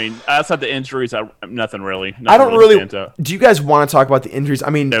 I mean, outside the injuries, nothing really. I don't really. stands out. Do you guys want to talk about the injuries? I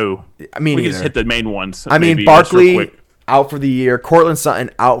mean, No. I mean, We can just hit the main ones. I mean, maybe, just real Barkley quick. out for the year. Cortland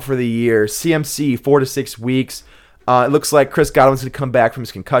Sutton out for the year. CMC 4 to 6 weeks. It looks like Chris Godwin's going to come back from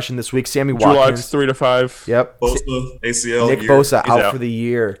his concussion this week. Sammy Drew Locke's Watkins. 3 to 5. Yep. Bosa, ACL. Nick year. Bosa He's out out. for the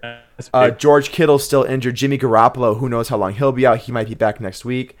year. That's big. George Kittle's still injured. Jimmy Garoppolo, who knows how long he'll be out. He might be back next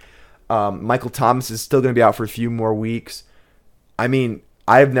week. Michael Thomas is still going to be out for a few more weeks. I mean,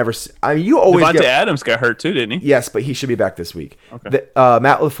 I've never seen. I mean, you always Devontae get. Adams got hurt too, didn't he? Yes, but he should be back this week. Okay.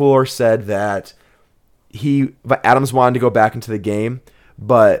 Matt LaFleur said that Adams wanted to go back into the game,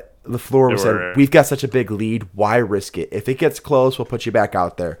 but LaFleur said, we've got such a big lead. Why risk it? If it gets close, we'll put you back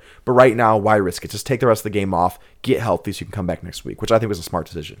out there. But right now, why risk it? Just take the rest of the game off, get healthy so you can come back next week, which I think was a smart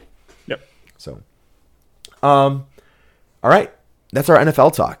decision. Yep. So, all right. That's our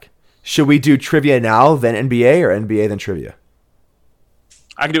NFL talk. Should we do trivia now, then NBA, or NBA, then trivia?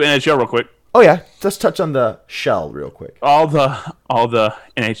 I can do NHL real quick. Oh, yeah. Let's touch on the shell real quick. All the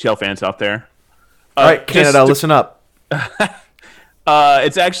NHL fans out there. All right, Canada, listen up.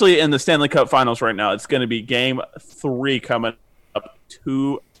 It's actually in the Stanley Cup Finals right now. It's going to be Game 3 coming up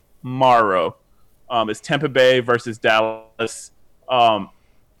tomorrow. It's Tampa Bay versus Dallas.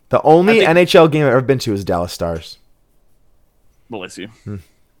 The only NHL game I've ever been to is Dallas Stars. Well, let's see.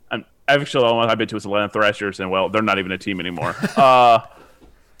 Actually, the only one I've been to is Atlanta Thrashers, and, well, they're not even a team anymore.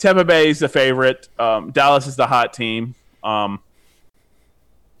 Tampa Bay is the favorite. Dallas is the hot team.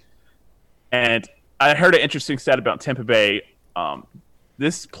 And I heard an interesting stat about Tampa Bay.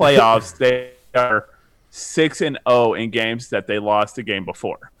 This playoffs, they are 6-0 in games that they lost the game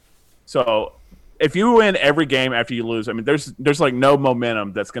before. So if you win every game after you lose, I mean, there's like no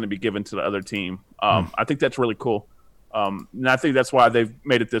momentum that's going to be given to the other team. I think that's really cool. And I think that's why they've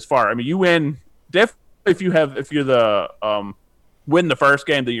made it this far. I mean, you win if you're the win the first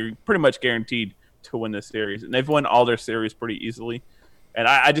game, then you're pretty much guaranteed to win this series. And they've won all their series pretty easily. And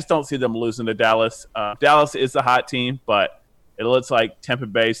I just don't see them losing to Dallas. Dallas is the hot team, but it looks like Tampa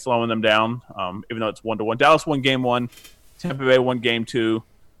Bay slowing them down, even though it's 1-1. Dallas won game 1. Tampa Bay won game 2.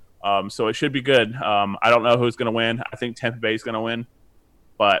 So it should be good. I don't know who's going to win. I think Tampa Bay is going to win.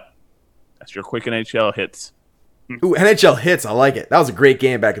 But that's your quick NHL hits. Ooh, NHL hits. I like it. That was a great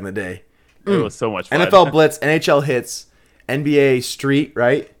game back in the day. It was so much fun. NFL Blitz, NHL hits, NBA Street,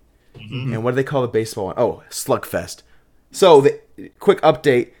 right? Mm-hmm. And what do they call the baseball one? Oh, Slugfest. So, the quick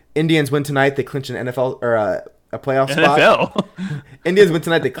update. Indians win tonight. They clinch an NFL or a playoff spot. NFL. Indians win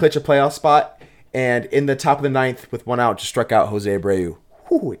tonight. They clinch a playoff spot. And in the top of the ninth, with one out, just struck out Jose Abreu.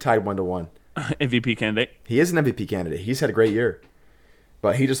 Whew, it tied 1-1. MVP candidate. He is an MVP candidate. He's had a great year.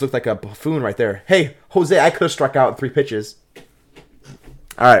 But he just looked like a buffoon right there. Hey, Jose, I could have struck out in 3 pitches.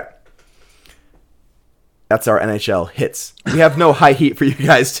 All right. That's our NHL hits. We have no high heat for you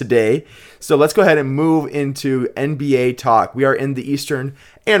guys today. So let's go ahead and move into NBA talk. We are in the Eastern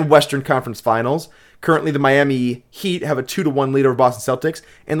and Western Conference Finals. Currently, the Miami Heat have a 2-1 lead over Boston Celtics,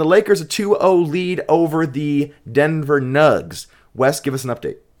 and the Lakers a 2-0 lead over the Denver Nuggets. Wes, give us an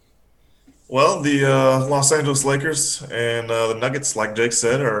update. Well, the Los Angeles Lakers and the Nuggets, like Jake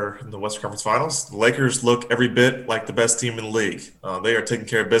said, are in the Western Conference Finals. The Lakers look every bit like the best team in the league. They are taking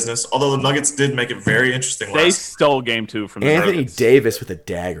care of business, although the Nuggets did make it very interesting They last. stole game 2 from the Anthony Nuggets. Davis with a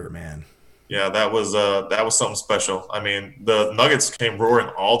dagger, man. Yeah, that was something special. I mean, the Nuggets came roaring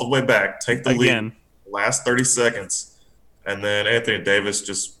all the way back, take the Again. lead, last 30 seconds, and then Anthony Davis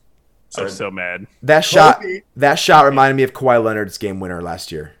just I was said, so mad. That shot reminded me of Kawhi Leonard's game winner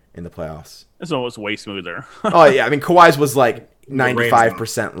last year in the playoffs. This one was way smoother. Oh, yeah. I mean, Kawhi's was like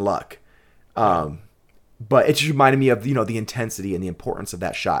 95% luck. But it just reminded me of the intensity and the importance of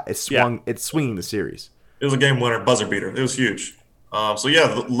that shot. It's swinging the series. It was a game winner, buzzer beater. It was huge.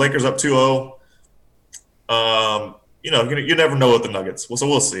 The Lakers up 2-0. You never know with the Nuggets. So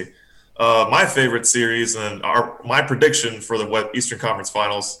we'll see. My favorite series and my prediction for the Eastern Conference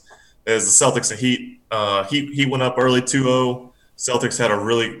Finals is the Celtics and Heat. Heat went up early 2-0.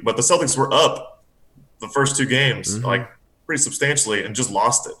 Celtics but the Celtics were up the first two games, pretty substantially, and just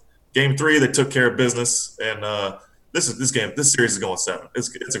lost it. Game 3, they took care of business, and this series is going 7.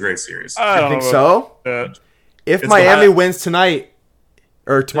 It's a great series. I think so. If Miami wins tonight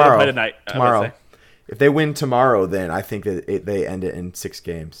or tomorrow, if they win tomorrow, then I think that they end it in 6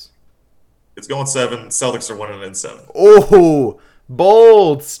 games. It's going 7. Celtics are winning in 7. Oh,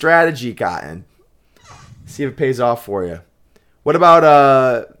 bold strategy, Cotton. See if it pays off for you. What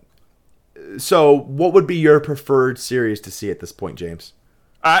about so what would be your preferred series to see at this point, James?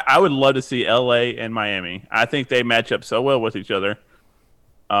 I would love to see LA and Miami. I think they match up so well with each other.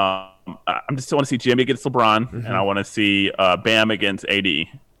 I just want to see Jimmy against LeBron, and I want to see Bam against AD. It'd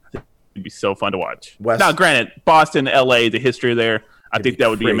be so fun to watch. Now, granted, Boston, LA, the history there, I think that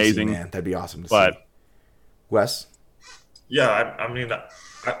would be amazing. Man. That'd be awesome to see. Wes? Yeah,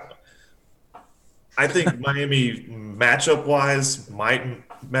 I think Miami matchup-wise might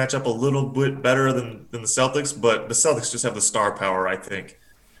match up a little bit better than the Celtics, but the Celtics just have the star power, I think.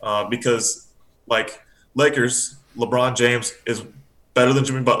 Because, like, Lakers, LeBron James is better than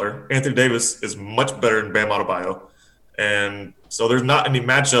Jimmy Butler. Anthony Davis is much better than Bam Adebayo. And so there's not any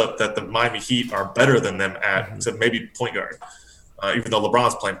matchup that the Miami Heat are better than them at, except maybe point guard, even though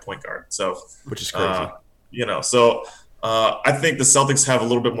LeBron's playing point guard. So, which is crazy. I think the Celtics have a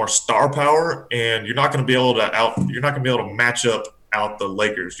little bit more star power, and you're not going to be able to match up out the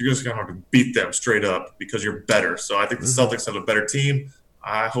Lakers. You're just going to have to beat them straight up because you're better. So I think the Celtics have a better team.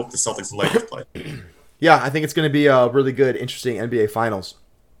 I hope the Celtics and Lakers play. Yeah, I think it's going to be a really good, interesting NBA Finals.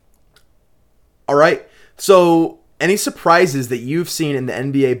 All right. So any surprises that you've seen in the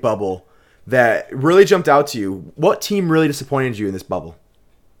NBA bubble that really jumped out to you? What team really disappointed you in this bubble?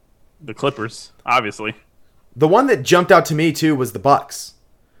 The Clippers, obviously. The one that jumped out to me, too, was the Bucks.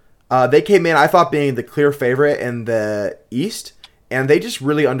 They came in, I thought, being the clear favorite in the East, and they just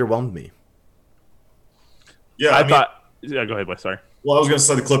really underwhelmed me. Yeah, I thought... Yeah, go ahead, Wes. Sorry. Well, I was going to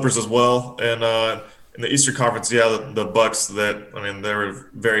say the Clippers as well. And in the Eastern Conference, the Bucks, they were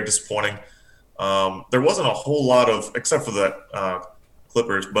very disappointing. There wasn't a whole lot of, except for the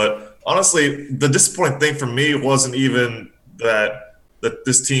Clippers. But honestly, the disappointing thing for me wasn't even that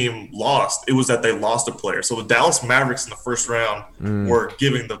this team lost. It was that they lost a player. So the Dallas Mavericks in the first round were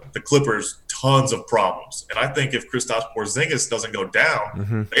giving the Clippers tons of problems. And I think if Kristaps Porzingis doesn't go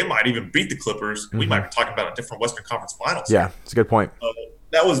down, they might even beat the Clippers. We might be talking about a different Western Conference Finals. Yeah, it's a good point.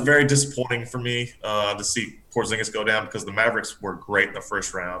 That was very disappointing for me to see Porzingis go down because the Mavericks were great in the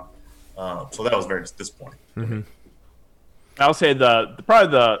first round. So that was very disappointing. I'll say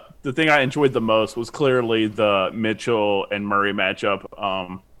probably the thing I enjoyed the most was clearly the Mitchell and Murray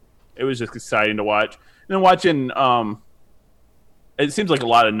matchup. It was just exciting to watch. And then watching, it seems like a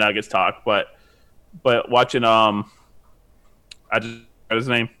lot of Nuggets talk, but watching, I just got his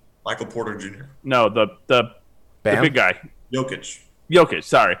name. Michael Porter Jr. No, the big guy. Jokic,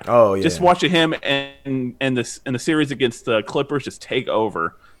 sorry. Oh yeah. Just watching him and the series against the Clippers just take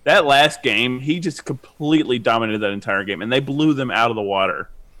over. That last game, he just completely dominated that entire game, and they blew them out of the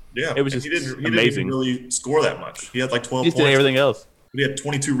water. Yeah, it was just amazing. He didn't even really score that much. He had like 12 points. He did everything else. He had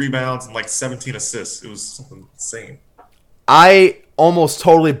 22 rebounds and like 17 assists. It was something insane. I almost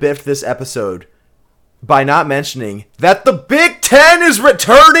totally biffed this episode by not mentioning that the Big Ten is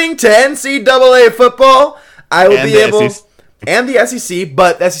returning to NCAA football. I will be able, and the SEC,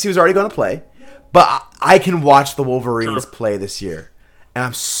 but the SEC was already going to play. But I can watch the Wolverines play this year. And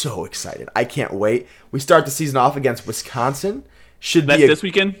I'm so excited. I can't wait. We start the season off against Wisconsin. That's this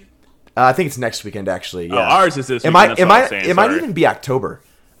weekend? I think it's next weekend, actually. Yeah. Ours is this weekend. It might even be October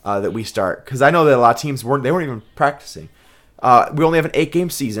that we start. Because I know that a lot of teams weren't even practicing. We only have an 8-game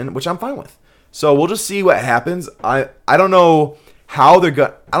season, which I'm fine with. So we'll just see what happens. I don't know how they're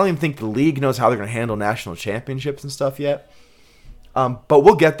going. I don't even think the league knows how they're going to handle national championships and stuff yet. But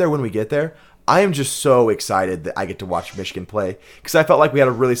we'll get there when we get there. I am just so excited that I get to watch Michigan play because I felt like we had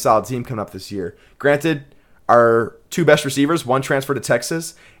a really solid team coming up this year. Granted, our 2 best receivers, one transferred to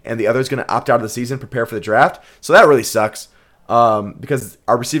Texas, and the other is going to opt out of the season, prepare for the draft. So that really sucks because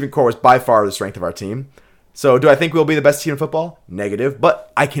our receiving core was by far the strength of our team. So do I think we'll be the best team in football? Negative,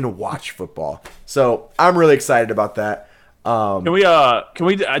 but I can watch football. So I'm really excited about that. I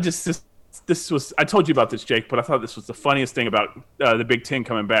told you about this, Jake, but I thought this was the funniest thing about the Big Ten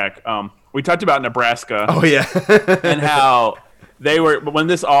coming back. we talked about Nebraska. Oh yeah. And how they were when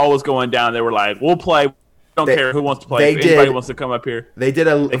this all was going down. They were like, "We'll play. We don't care who wants to play. If anybody wants to come up here." They did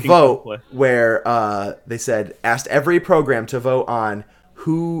a vote where they asked every program to vote on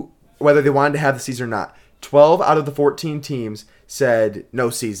whether they wanted to have the season or not. 12 out of the 14 teams said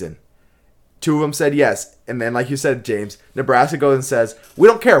no season. 2 of them said yes. And then, like you said, James, Nebraska goes and says, we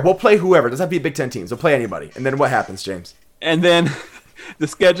don't care. We'll play whoever. It doesn't have to be Big Ten teams. We'll play anybody. And then what happens, James? And then the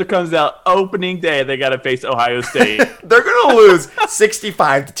schedule comes out opening day. They got to face Ohio State. They're going to lose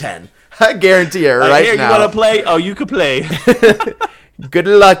 65-10. I guarantee it right here, now. You want to play? Oh, you could play. Good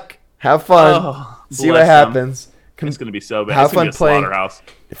luck. Have fun. See what happens. It's going to be so bad. Have fun playing.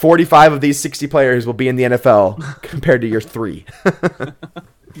 45 of these 60 players will be in the NFL compared to your 3.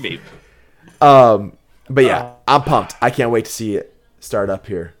 Maybe. But yeah, I'm pumped. I can't wait to see it start up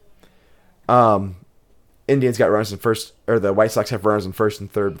here. Indians got runners in first, or the White Sox have runners in first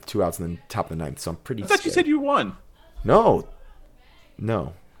and third with 2 outs and then top of the ninth. So I'm pretty. I thought you said you won. No.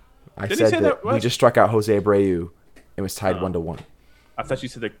 I said that we just struck out Jose Abreu and was tied 1-1. I thought you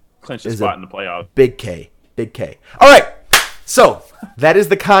said they clinched a spot in the playoffs. Big K. All right. So that is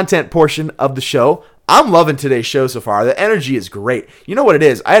the content portion of the show. I'm loving today's show so far. The energy is great. You know what it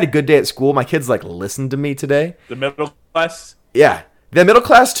is? I had a good day at school. My kids listened to me today. The middle class? Yeah. The middle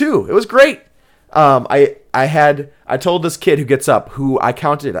class too. It was great. I told this kid who gets up, who I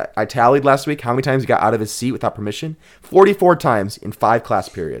counted, I tallied last week how many times he got out of his seat without permission. 44 times in 5 class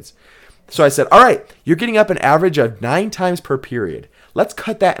periods. So I said, all right, you're getting up an average of 9 times per period. Let's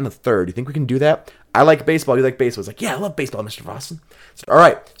cut that in a third. You think we can do that? I like baseball. You like baseball? He's like, yeah, I love baseball, Mr. Boston. So, all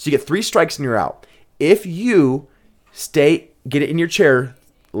right. So you get 3 strikes and you're out. If you get it in your chair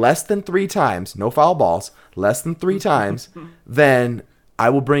less than 3 times, no foul balls, less than 3 times, then I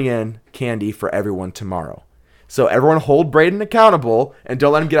will bring in candy for everyone tomorrow. So everyone hold Braden accountable and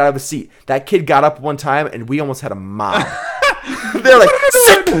don't let him get out of the seat. That kid got up one time and we almost had a mob. They're like,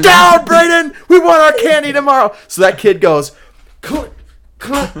 sit down, Braden. We want our candy tomorrow. So that kid goes,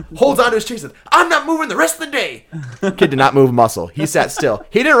 holds onto his chair and says, I'm not moving the rest of the day. Kid did not move a muscle. He sat still.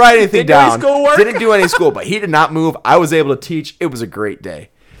 He didn't write anything down. Didn't do any school, but he did not move. I was able to teach. It was a great day.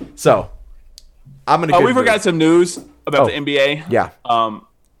 So I'm going to we forgot some news about the NBA. Yeah.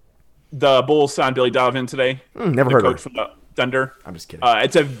 The Bulls signed Billy Donovan today. Never heard of him. Coach for the Thunder. I'm just kidding.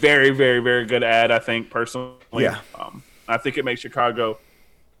 It's a very, very, very good ad, I think, personally. Yeah. I think it makes Chicago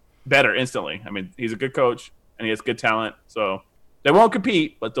better instantly. I mean, he's a good coach, and he has good talent. So they won't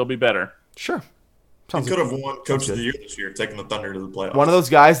compete, but they'll be better. Sure. He could have won Coach of the Year this year, taking the Thunder to the playoffs. One of those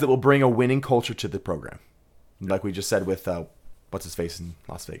guys that will bring a winning culture to the program. Like we just said with, what's-his-face in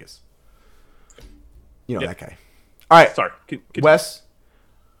Las Vegas. You know that guy. All right. Sorry. Wes,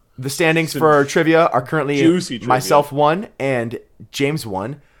 the standings for trivia are currently juicy trivia. Myself 1 and James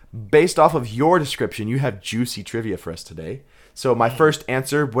 1. Based off of your description, you have juicy trivia for us today. So my first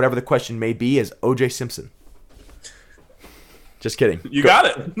answer, whatever the question may be, is O.J. Simpson. Just kidding. You got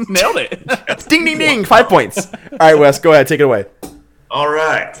it. Nailed it. Ding, ding, ding. 5 points. All right, Wes, go ahead. Take it away. All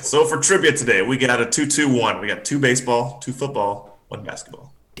right. So for trivia today, we got a 2-2-1. We got 2 baseball, 2 football, 1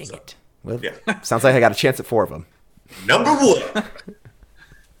 basketball. Dang it. Well, sounds like I got a chance at 4 of them. Number 1.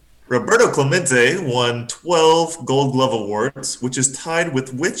 Roberto Clemente won 12 Gold Glove Awards, which is tied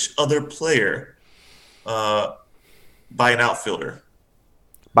with which other player by an outfielder?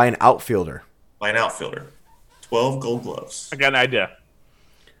 By an outfielder. 12 Gold Gloves. I got an idea.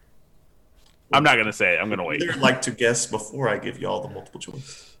 I'm not going to say it. I'm going to wait. I'd like to guess before I give you all the multiple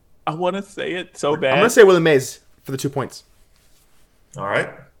choice. I want to say it so bad. I'm going to say Willie Mays for the 2 points. All right.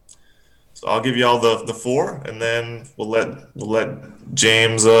 So I'll give you all the 4, and then we'll let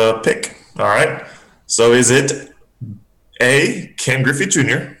James pick. All right. So is it A, Ken Griffey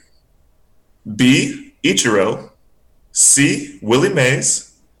Jr., B, Ichiro, C, Willie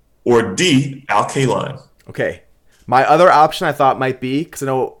Mays, or D, Al Kaline? Okay. My other option I thought might be, because I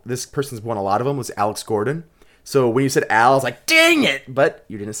know this person's won a lot of them, was Alex Gordon. So when you said Al, I was like, dang it! But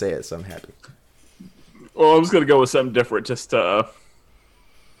you didn't say it, so I'm happy. Well, I'm just going to go with something different just to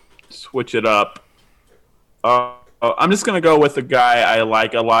switch it up. I'm just going to go with a guy I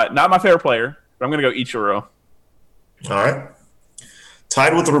like a lot. Not my favorite player, but I'm going to go Ichiro. All right.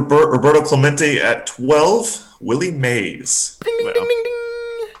 Tied with Roberto Clemente at 12, Willie Mays. Ding, ding, ding, ding, ding.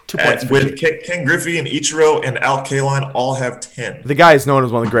 2 points. With Ken Griffey and Ichiro and Al Kaline all have 10. The guy is known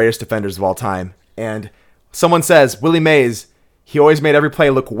as one of the greatest defenders of all time. And someone says, Willie Mays, he always made every play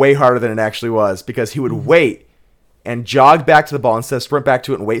look way harder than it actually was because he would wait and jog back to the ball instead of sprint back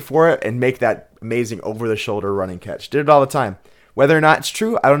to it and wait for it and make that amazing over-the-shoulder running catch. Did it all the time. Whether or not it's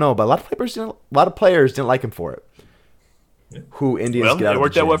true, I don't know. But a lot of players didn't like him for it. who Indians Well, get out it of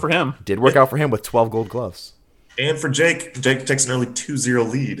worked the out well gym. for him. Did work out for him with 12 gold gloves. And for Jake takes an early 2-0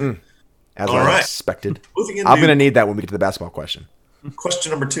 lead. As All I right. expected. Moving I'm into going to need that when we get to the basketball question. question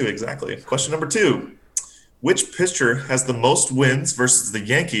number 2, exactly. Question number 2. Which pitcher has the most wins versus the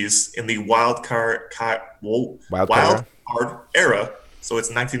Yankees in the wild card era? So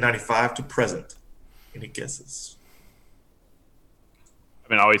it's 1995 to present. Any guesses? I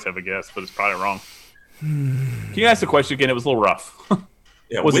mean, I always have a guess, but it's probably wrong. Can you ask the question again? It was a little rough.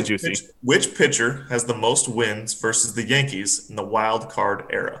 Yeah, Was it juicy? Which pitcher has the most wins versus the Yankees in the wild card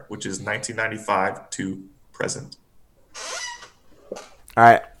era, which is 1995 to present? All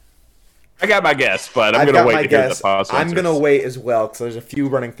right. I got my guess, but I'm I've going to got wait my to hear guess. the possible I'm going to answers. wait as well because there's a few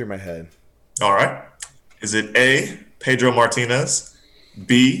running through my head. All right. Is it A, Pedro Martinez,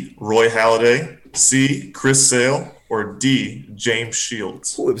 B, Roy Halladay, C, Chris Sale, or D, James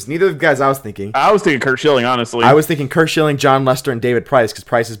Shields? Ooh, it was neither of the guys I was thinking. I was thinking Kurt Schilling, honestly. I was thinking Kurt Schilling, John Lester, and David Price because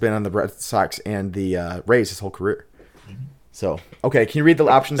Price has been on the Red Sox and the Rays his whole career. So, okay, can you read the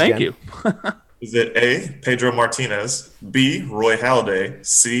options Thank again? you. Is it A, Pedro Martinez, B, Roy Halladay,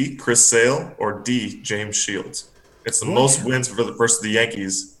 C, Chris Sale, or D, James Shields? It's the most wins versus the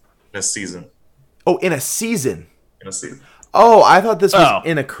Yankees in a season. Oh, in a season. Oh, I thought this was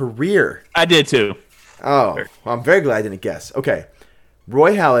in a career. I did too. Oh, well, I'm very glad I didn't guess. Okay.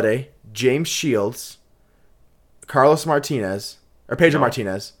 Roy Halladay, James Shields, Carlos Martinez, or Pedro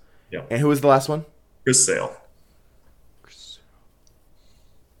Martinez. Yeah. And who was the last one? Chris Sale.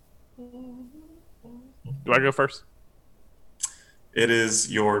 Do I go first? It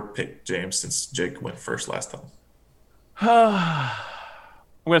is your pick, James, since Jake went first last time. I'm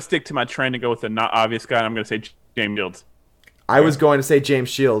going to stick to my trend and go with the not obvious guy. I'm going to say James Shields. I was going to say James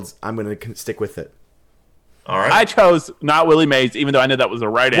Shields. I'm going to stick with it. All right. I chose not Willie Mays, even though I knew that was the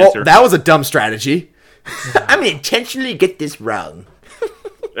right Well, answer. that was a dumb strategy. I'm going to intentionally get this wrong.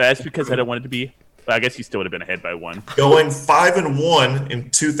 That's because I don't want it to be. Well, I guess you still would have been ahead by one. Going 5-1 in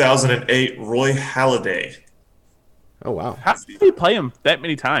 2008, Roy Halladay. Oh, wow. How did you play him that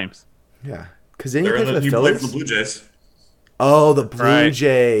many times? Yeah. Because then you played for the He played for Phillies? the Blue Jays. Oh, the Blue Right.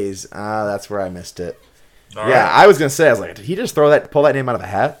 Jays. Ah, that's where I missed it. All Yeah, right. I was going to say, I was like, did he just pull that name out of a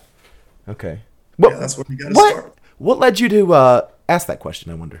hat? Okay. Yeah, that's where you got to start. What led you to ask that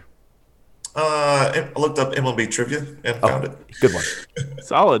question, I wonder? I looked up MLB trivia and found it. Good one.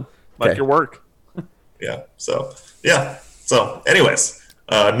 Solid. Like Okay. your work. Yeah. So, anyways,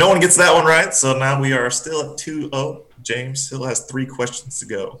 no one gets that one right. So now we are still at 2-0. James still has 3 questions to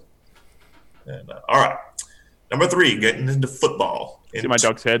go. And all right, number 3, getting into football. See my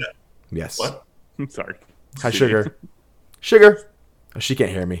dog's head? Yes. What? I'm sorry. Hi, Sugar. Sugar. Oh, she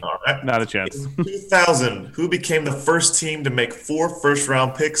can't hear me. All right. Not a chance. In 2000, who became the first team to make 4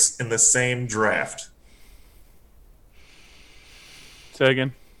 first-round picks in the same draft? Say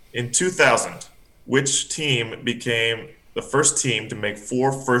again. In 2000, which team became the first team to make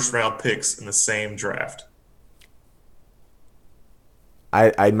 4 first-round picks in the same draft?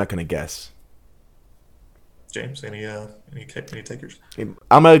 I'm not going to guess. James, any takers? I'm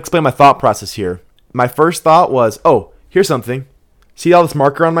going to explain my thought process here. My first thought was, oh, here's something. See all this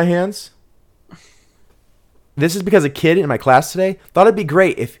marker on my hands? This is because a kid in my class today thought it'd be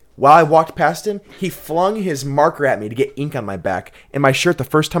great if, while I walked past him, he flung his marker at me to get ink on my back. And my shirt, the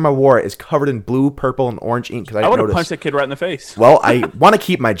first time I wore it, is covered in blue, purple, and orange ink because I I didn't would have notice. punched that kid right in the face. Well, I want to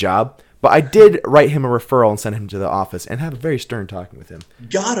keep my job, but I did write him a referral and send him to the office and had a very stern talking with him.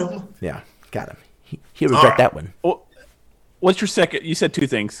 Got him. Yeah, got him. He'll regret right. that one. Well, what's your second? You said 2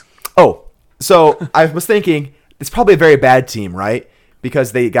 things. Oh, so I was thinking it's probably a very bad team, right?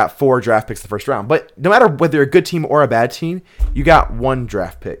 Because they got 4 draft picks the first round. But no matter whether you're a good team or a bad team, you got 1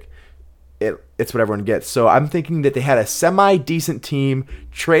 draft pick. It's what everyone gets. So I'm thinking that they had a semi-decent team,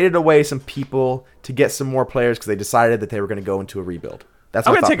 traded away some people to get some more players because they decided that they were going to go into a rebuild. That's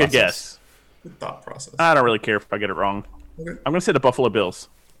I'm my going to thought take a process. guess. Good thought process. I don't really care if I get it wrong. Okay. I'm going to say the Buffalo Bills.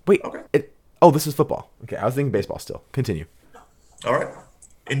 Wait. Okay. This is football. Okay, I was thinking baseball still. Continue. All right.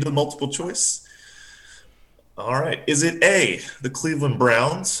 Into the multiple choice. All right. Is it A, the Cleveland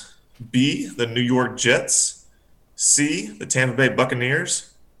Browns, B, the New York Jets, C, the Tampa Bay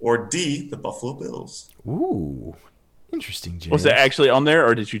Buccaneers, or D, the Buffalo Bills? Ooh, interesting, James. Was it actually on there,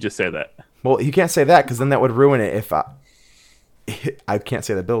 or did you just say that? Well, you can't say that because then that would ruin it if I can't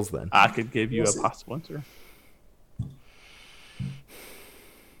say the Bills then. I could give you a possible answer.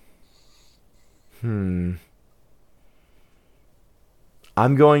 I'm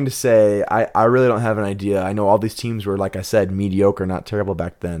going to say I really don't have an idea. I know all these teams were, like I said, mediocre, not terrible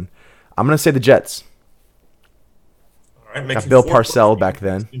back then. I'm going to say the Jets. All All right, Got making Bill 4 Parcells points back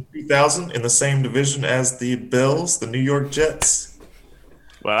then. in 2000 in the same division as the Bills, the New York Jets.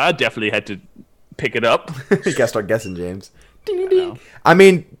 Well, I definitely had to pick it up. You gotta start guessing, James. Ding, ding, I know. ding. I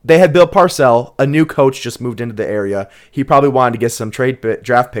mean, they had Bill Parcells. A new coach just moved into the area. He probably wanted to get some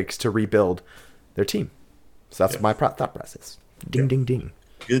draft picks to rebuild their team. So that's my thought process. Ding, ding, ding.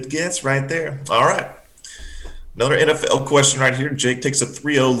 Good guess right there. All right. Another NFL question right here. Jake takes a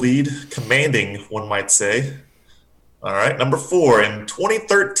 3-0 lead, commanding, one might say. All right. Number 4. In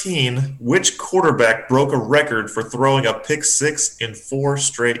 2013, which quarterback broke a record for throwing a pick six in 4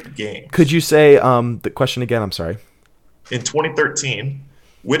 straight games? Could you say the question again? I'm sorry. In 2013,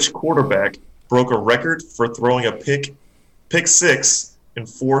 which quarterback broke a record for throwing a pick six in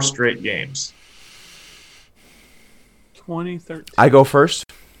 4 straight games? 2013. I go first.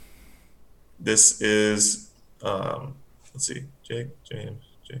 This is, let's see, James.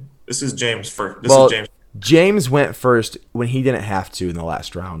 This is James first. This Well, is James. James went first when he didn't have to in the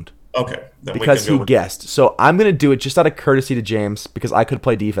last round Okay. Then because we can he go with, guessed. So I'm going to do it just out of courtesy to James because I could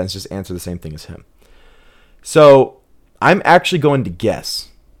play defense, just answer the same thing as him. So I'm actually going to guess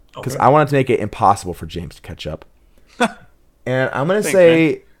because Okay. I wanted to make it impossible for James to catch up. And I'm going to Thanks,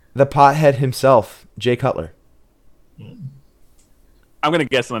 say the pothead himself, Jay Cutler. I'm going to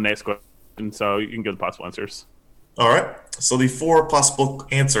guess on the next question, so you can give the possible answers. All right. So the 4 possible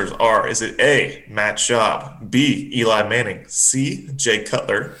answers are: is it A, Matt Schaub, B, Eli Manning, C, Jay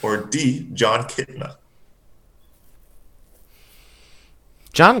Cutler, or D, John Kitna?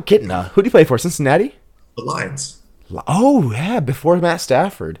 John Kitna. Who did he play for? Cincinnati? The Lions. Oh, yeah, before Matt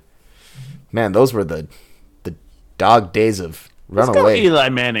Stafford. Man, those were the dog days of Let's go runaway. Eli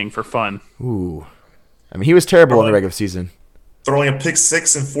Manning for fun. Ooh. I mean, he was terrible in the regular season. Throwing a pick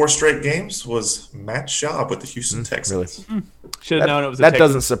six in 4 straight games was Matt Schaub with the Houston Texans. Really. Should have known it was a That Texans.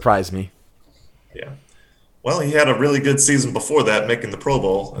 doesn't surprise me. Yeah. Well, he had a really good season before that, making the Pro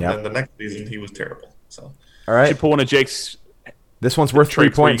Bowl, and Yep. then the next season he was terrible. So All right. Should pull one of Jake's This one's worth 3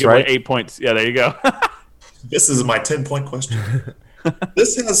 traits where you points, give away right? 8 points. Yeah, there you go. this is my 10-point question.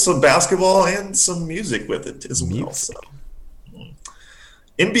 This has some basketball and some music with it as well. Music. So.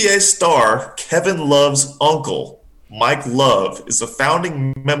 NBA star Kevin Love's uncle, Mike Love, is a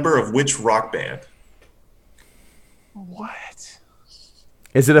founding member of which rock band? What?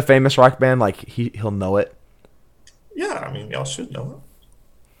 Is it a famous rock band? Like, he'll know it? Yeah, I mean, y'all should know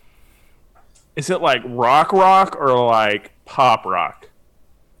Is it like rock or like pop rock?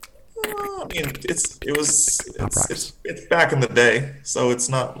 it. I mean, it's rocks. back in the day, so it's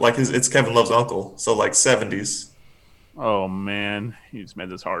not like it's Kevin Love's uncle, so like 70s. Oh man, you just made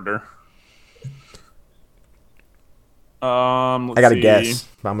this harder. Let's I got to see. guess,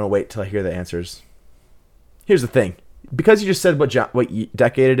 but I'm going to wait till I hear the answers. Here's the thing. Because you just said what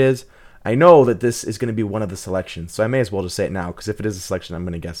decade it is, I know that this is going to be one of the selections, so I may as well just say it now, because if it is a selection, I'm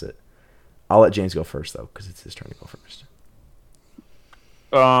going to guess it. I'll let James go first, though, because it's his turn to go first.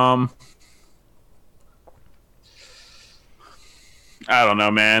 I don't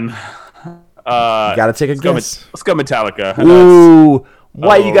know, man. You got to take a guess. Let's go Metallica. I know Ooh,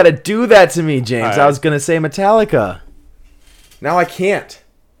 why Oh. you got to do that to me, James? All I right. was going to say Metallica. Now I can't.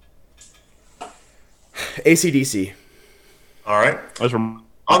 AC/DC. All right. those were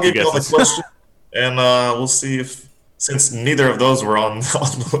I'll give you all the guesses. question, and we'll see if, since neither of those were on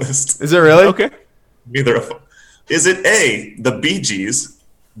the list, Is it really? Okay. neither of them. Is it A, the Bee Gees,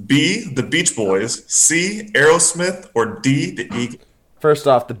 B, the Beach Boys, C, Aerosmith, or D, the Eagles? First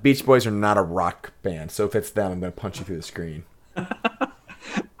off, the Beach Boys are not a rock band, so if it's them, I'm going to punch you through the screen.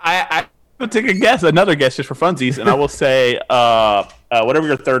 I will take a guess, another guess just for funsies, and I will say whatever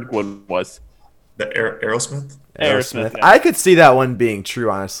your third one was. The Aerosmith? Aerosmith, yeah. I could see that one being true,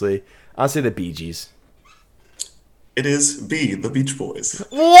 honestly. I'll say the Bee Gees. It is B, the Beach Boys.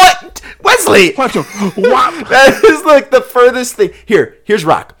 What? Wesley! Punch him. Whop. That is like the furthest thing. Here's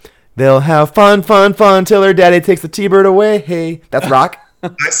rock. They'll have fun till their daddy takes the T-bird away. Hey, that's rock.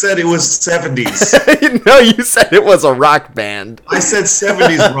 I said it was 70s. No, you said it was a rock band. I said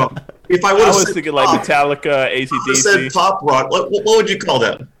 70s rock. If I would I have was said thinking pop, like Metallica, I would've said AC/DC. pop rock. What would you call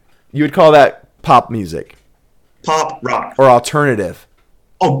that? You would call that pop music Pop rock. or alternative.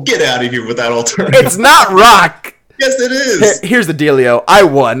 Oh, get out of here with that alternative. It's not rock. Yes, it is. Here's the dealio. I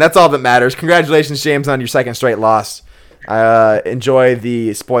won. That's all that matters. Congratulations, James, on your second straight loss. Enjoy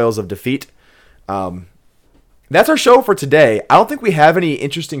the spoils of defeat. That's our show for today. I don't think we have any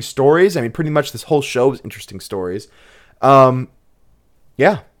interesting stories. I mean, pretty much this whole show is interesting stories.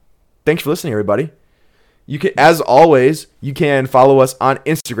 Yeah. Thanks for listening, everybody. You can, as always, you can follow us on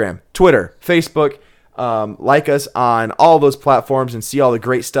Instagram, Twitter, Facebook. Like us on all those platforms and see all the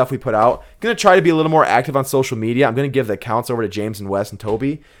great stuff we put out. Going to try to be a little more active on social media. I'm going to give the accounts over to James and Wes and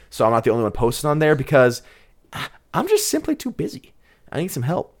Toby, so I'm not the only one posting on there because I'm just simply too busy. I need some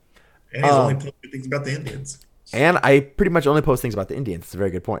help. And he's only posting things about the Indians. And I pretty much only post things about the Indians. It's a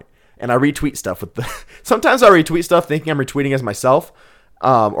very good point. And I retweet stuff with the. Sometimes I retweet stuff thinking I'm retweeting as myself,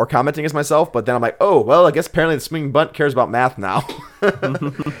 or commenting as myself. But then I'm like, oh well, I guess apparently the swinging bunt cares about math now.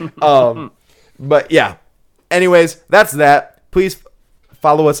 But yeah. Anyways, that's that. Please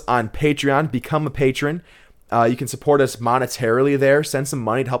follow us on Patreon. Become a patron. You can support us monetarily there. Send some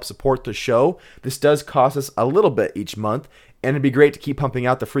money to help support the show. This does cost us a little bit each month, and it'd be great to keep pumping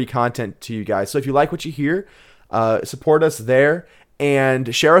out the free content to you guys. So if you like what you hear, support us there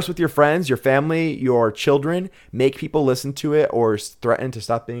and share us with your friends, your family, your children. Make people listen to it or threaten to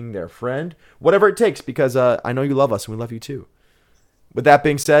stop being their friend. Whatever it takes, because I know you love us and we love you too. With that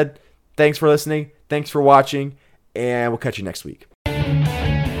being said, thanks for listening. Thanks for watching, and we'll catch you next week.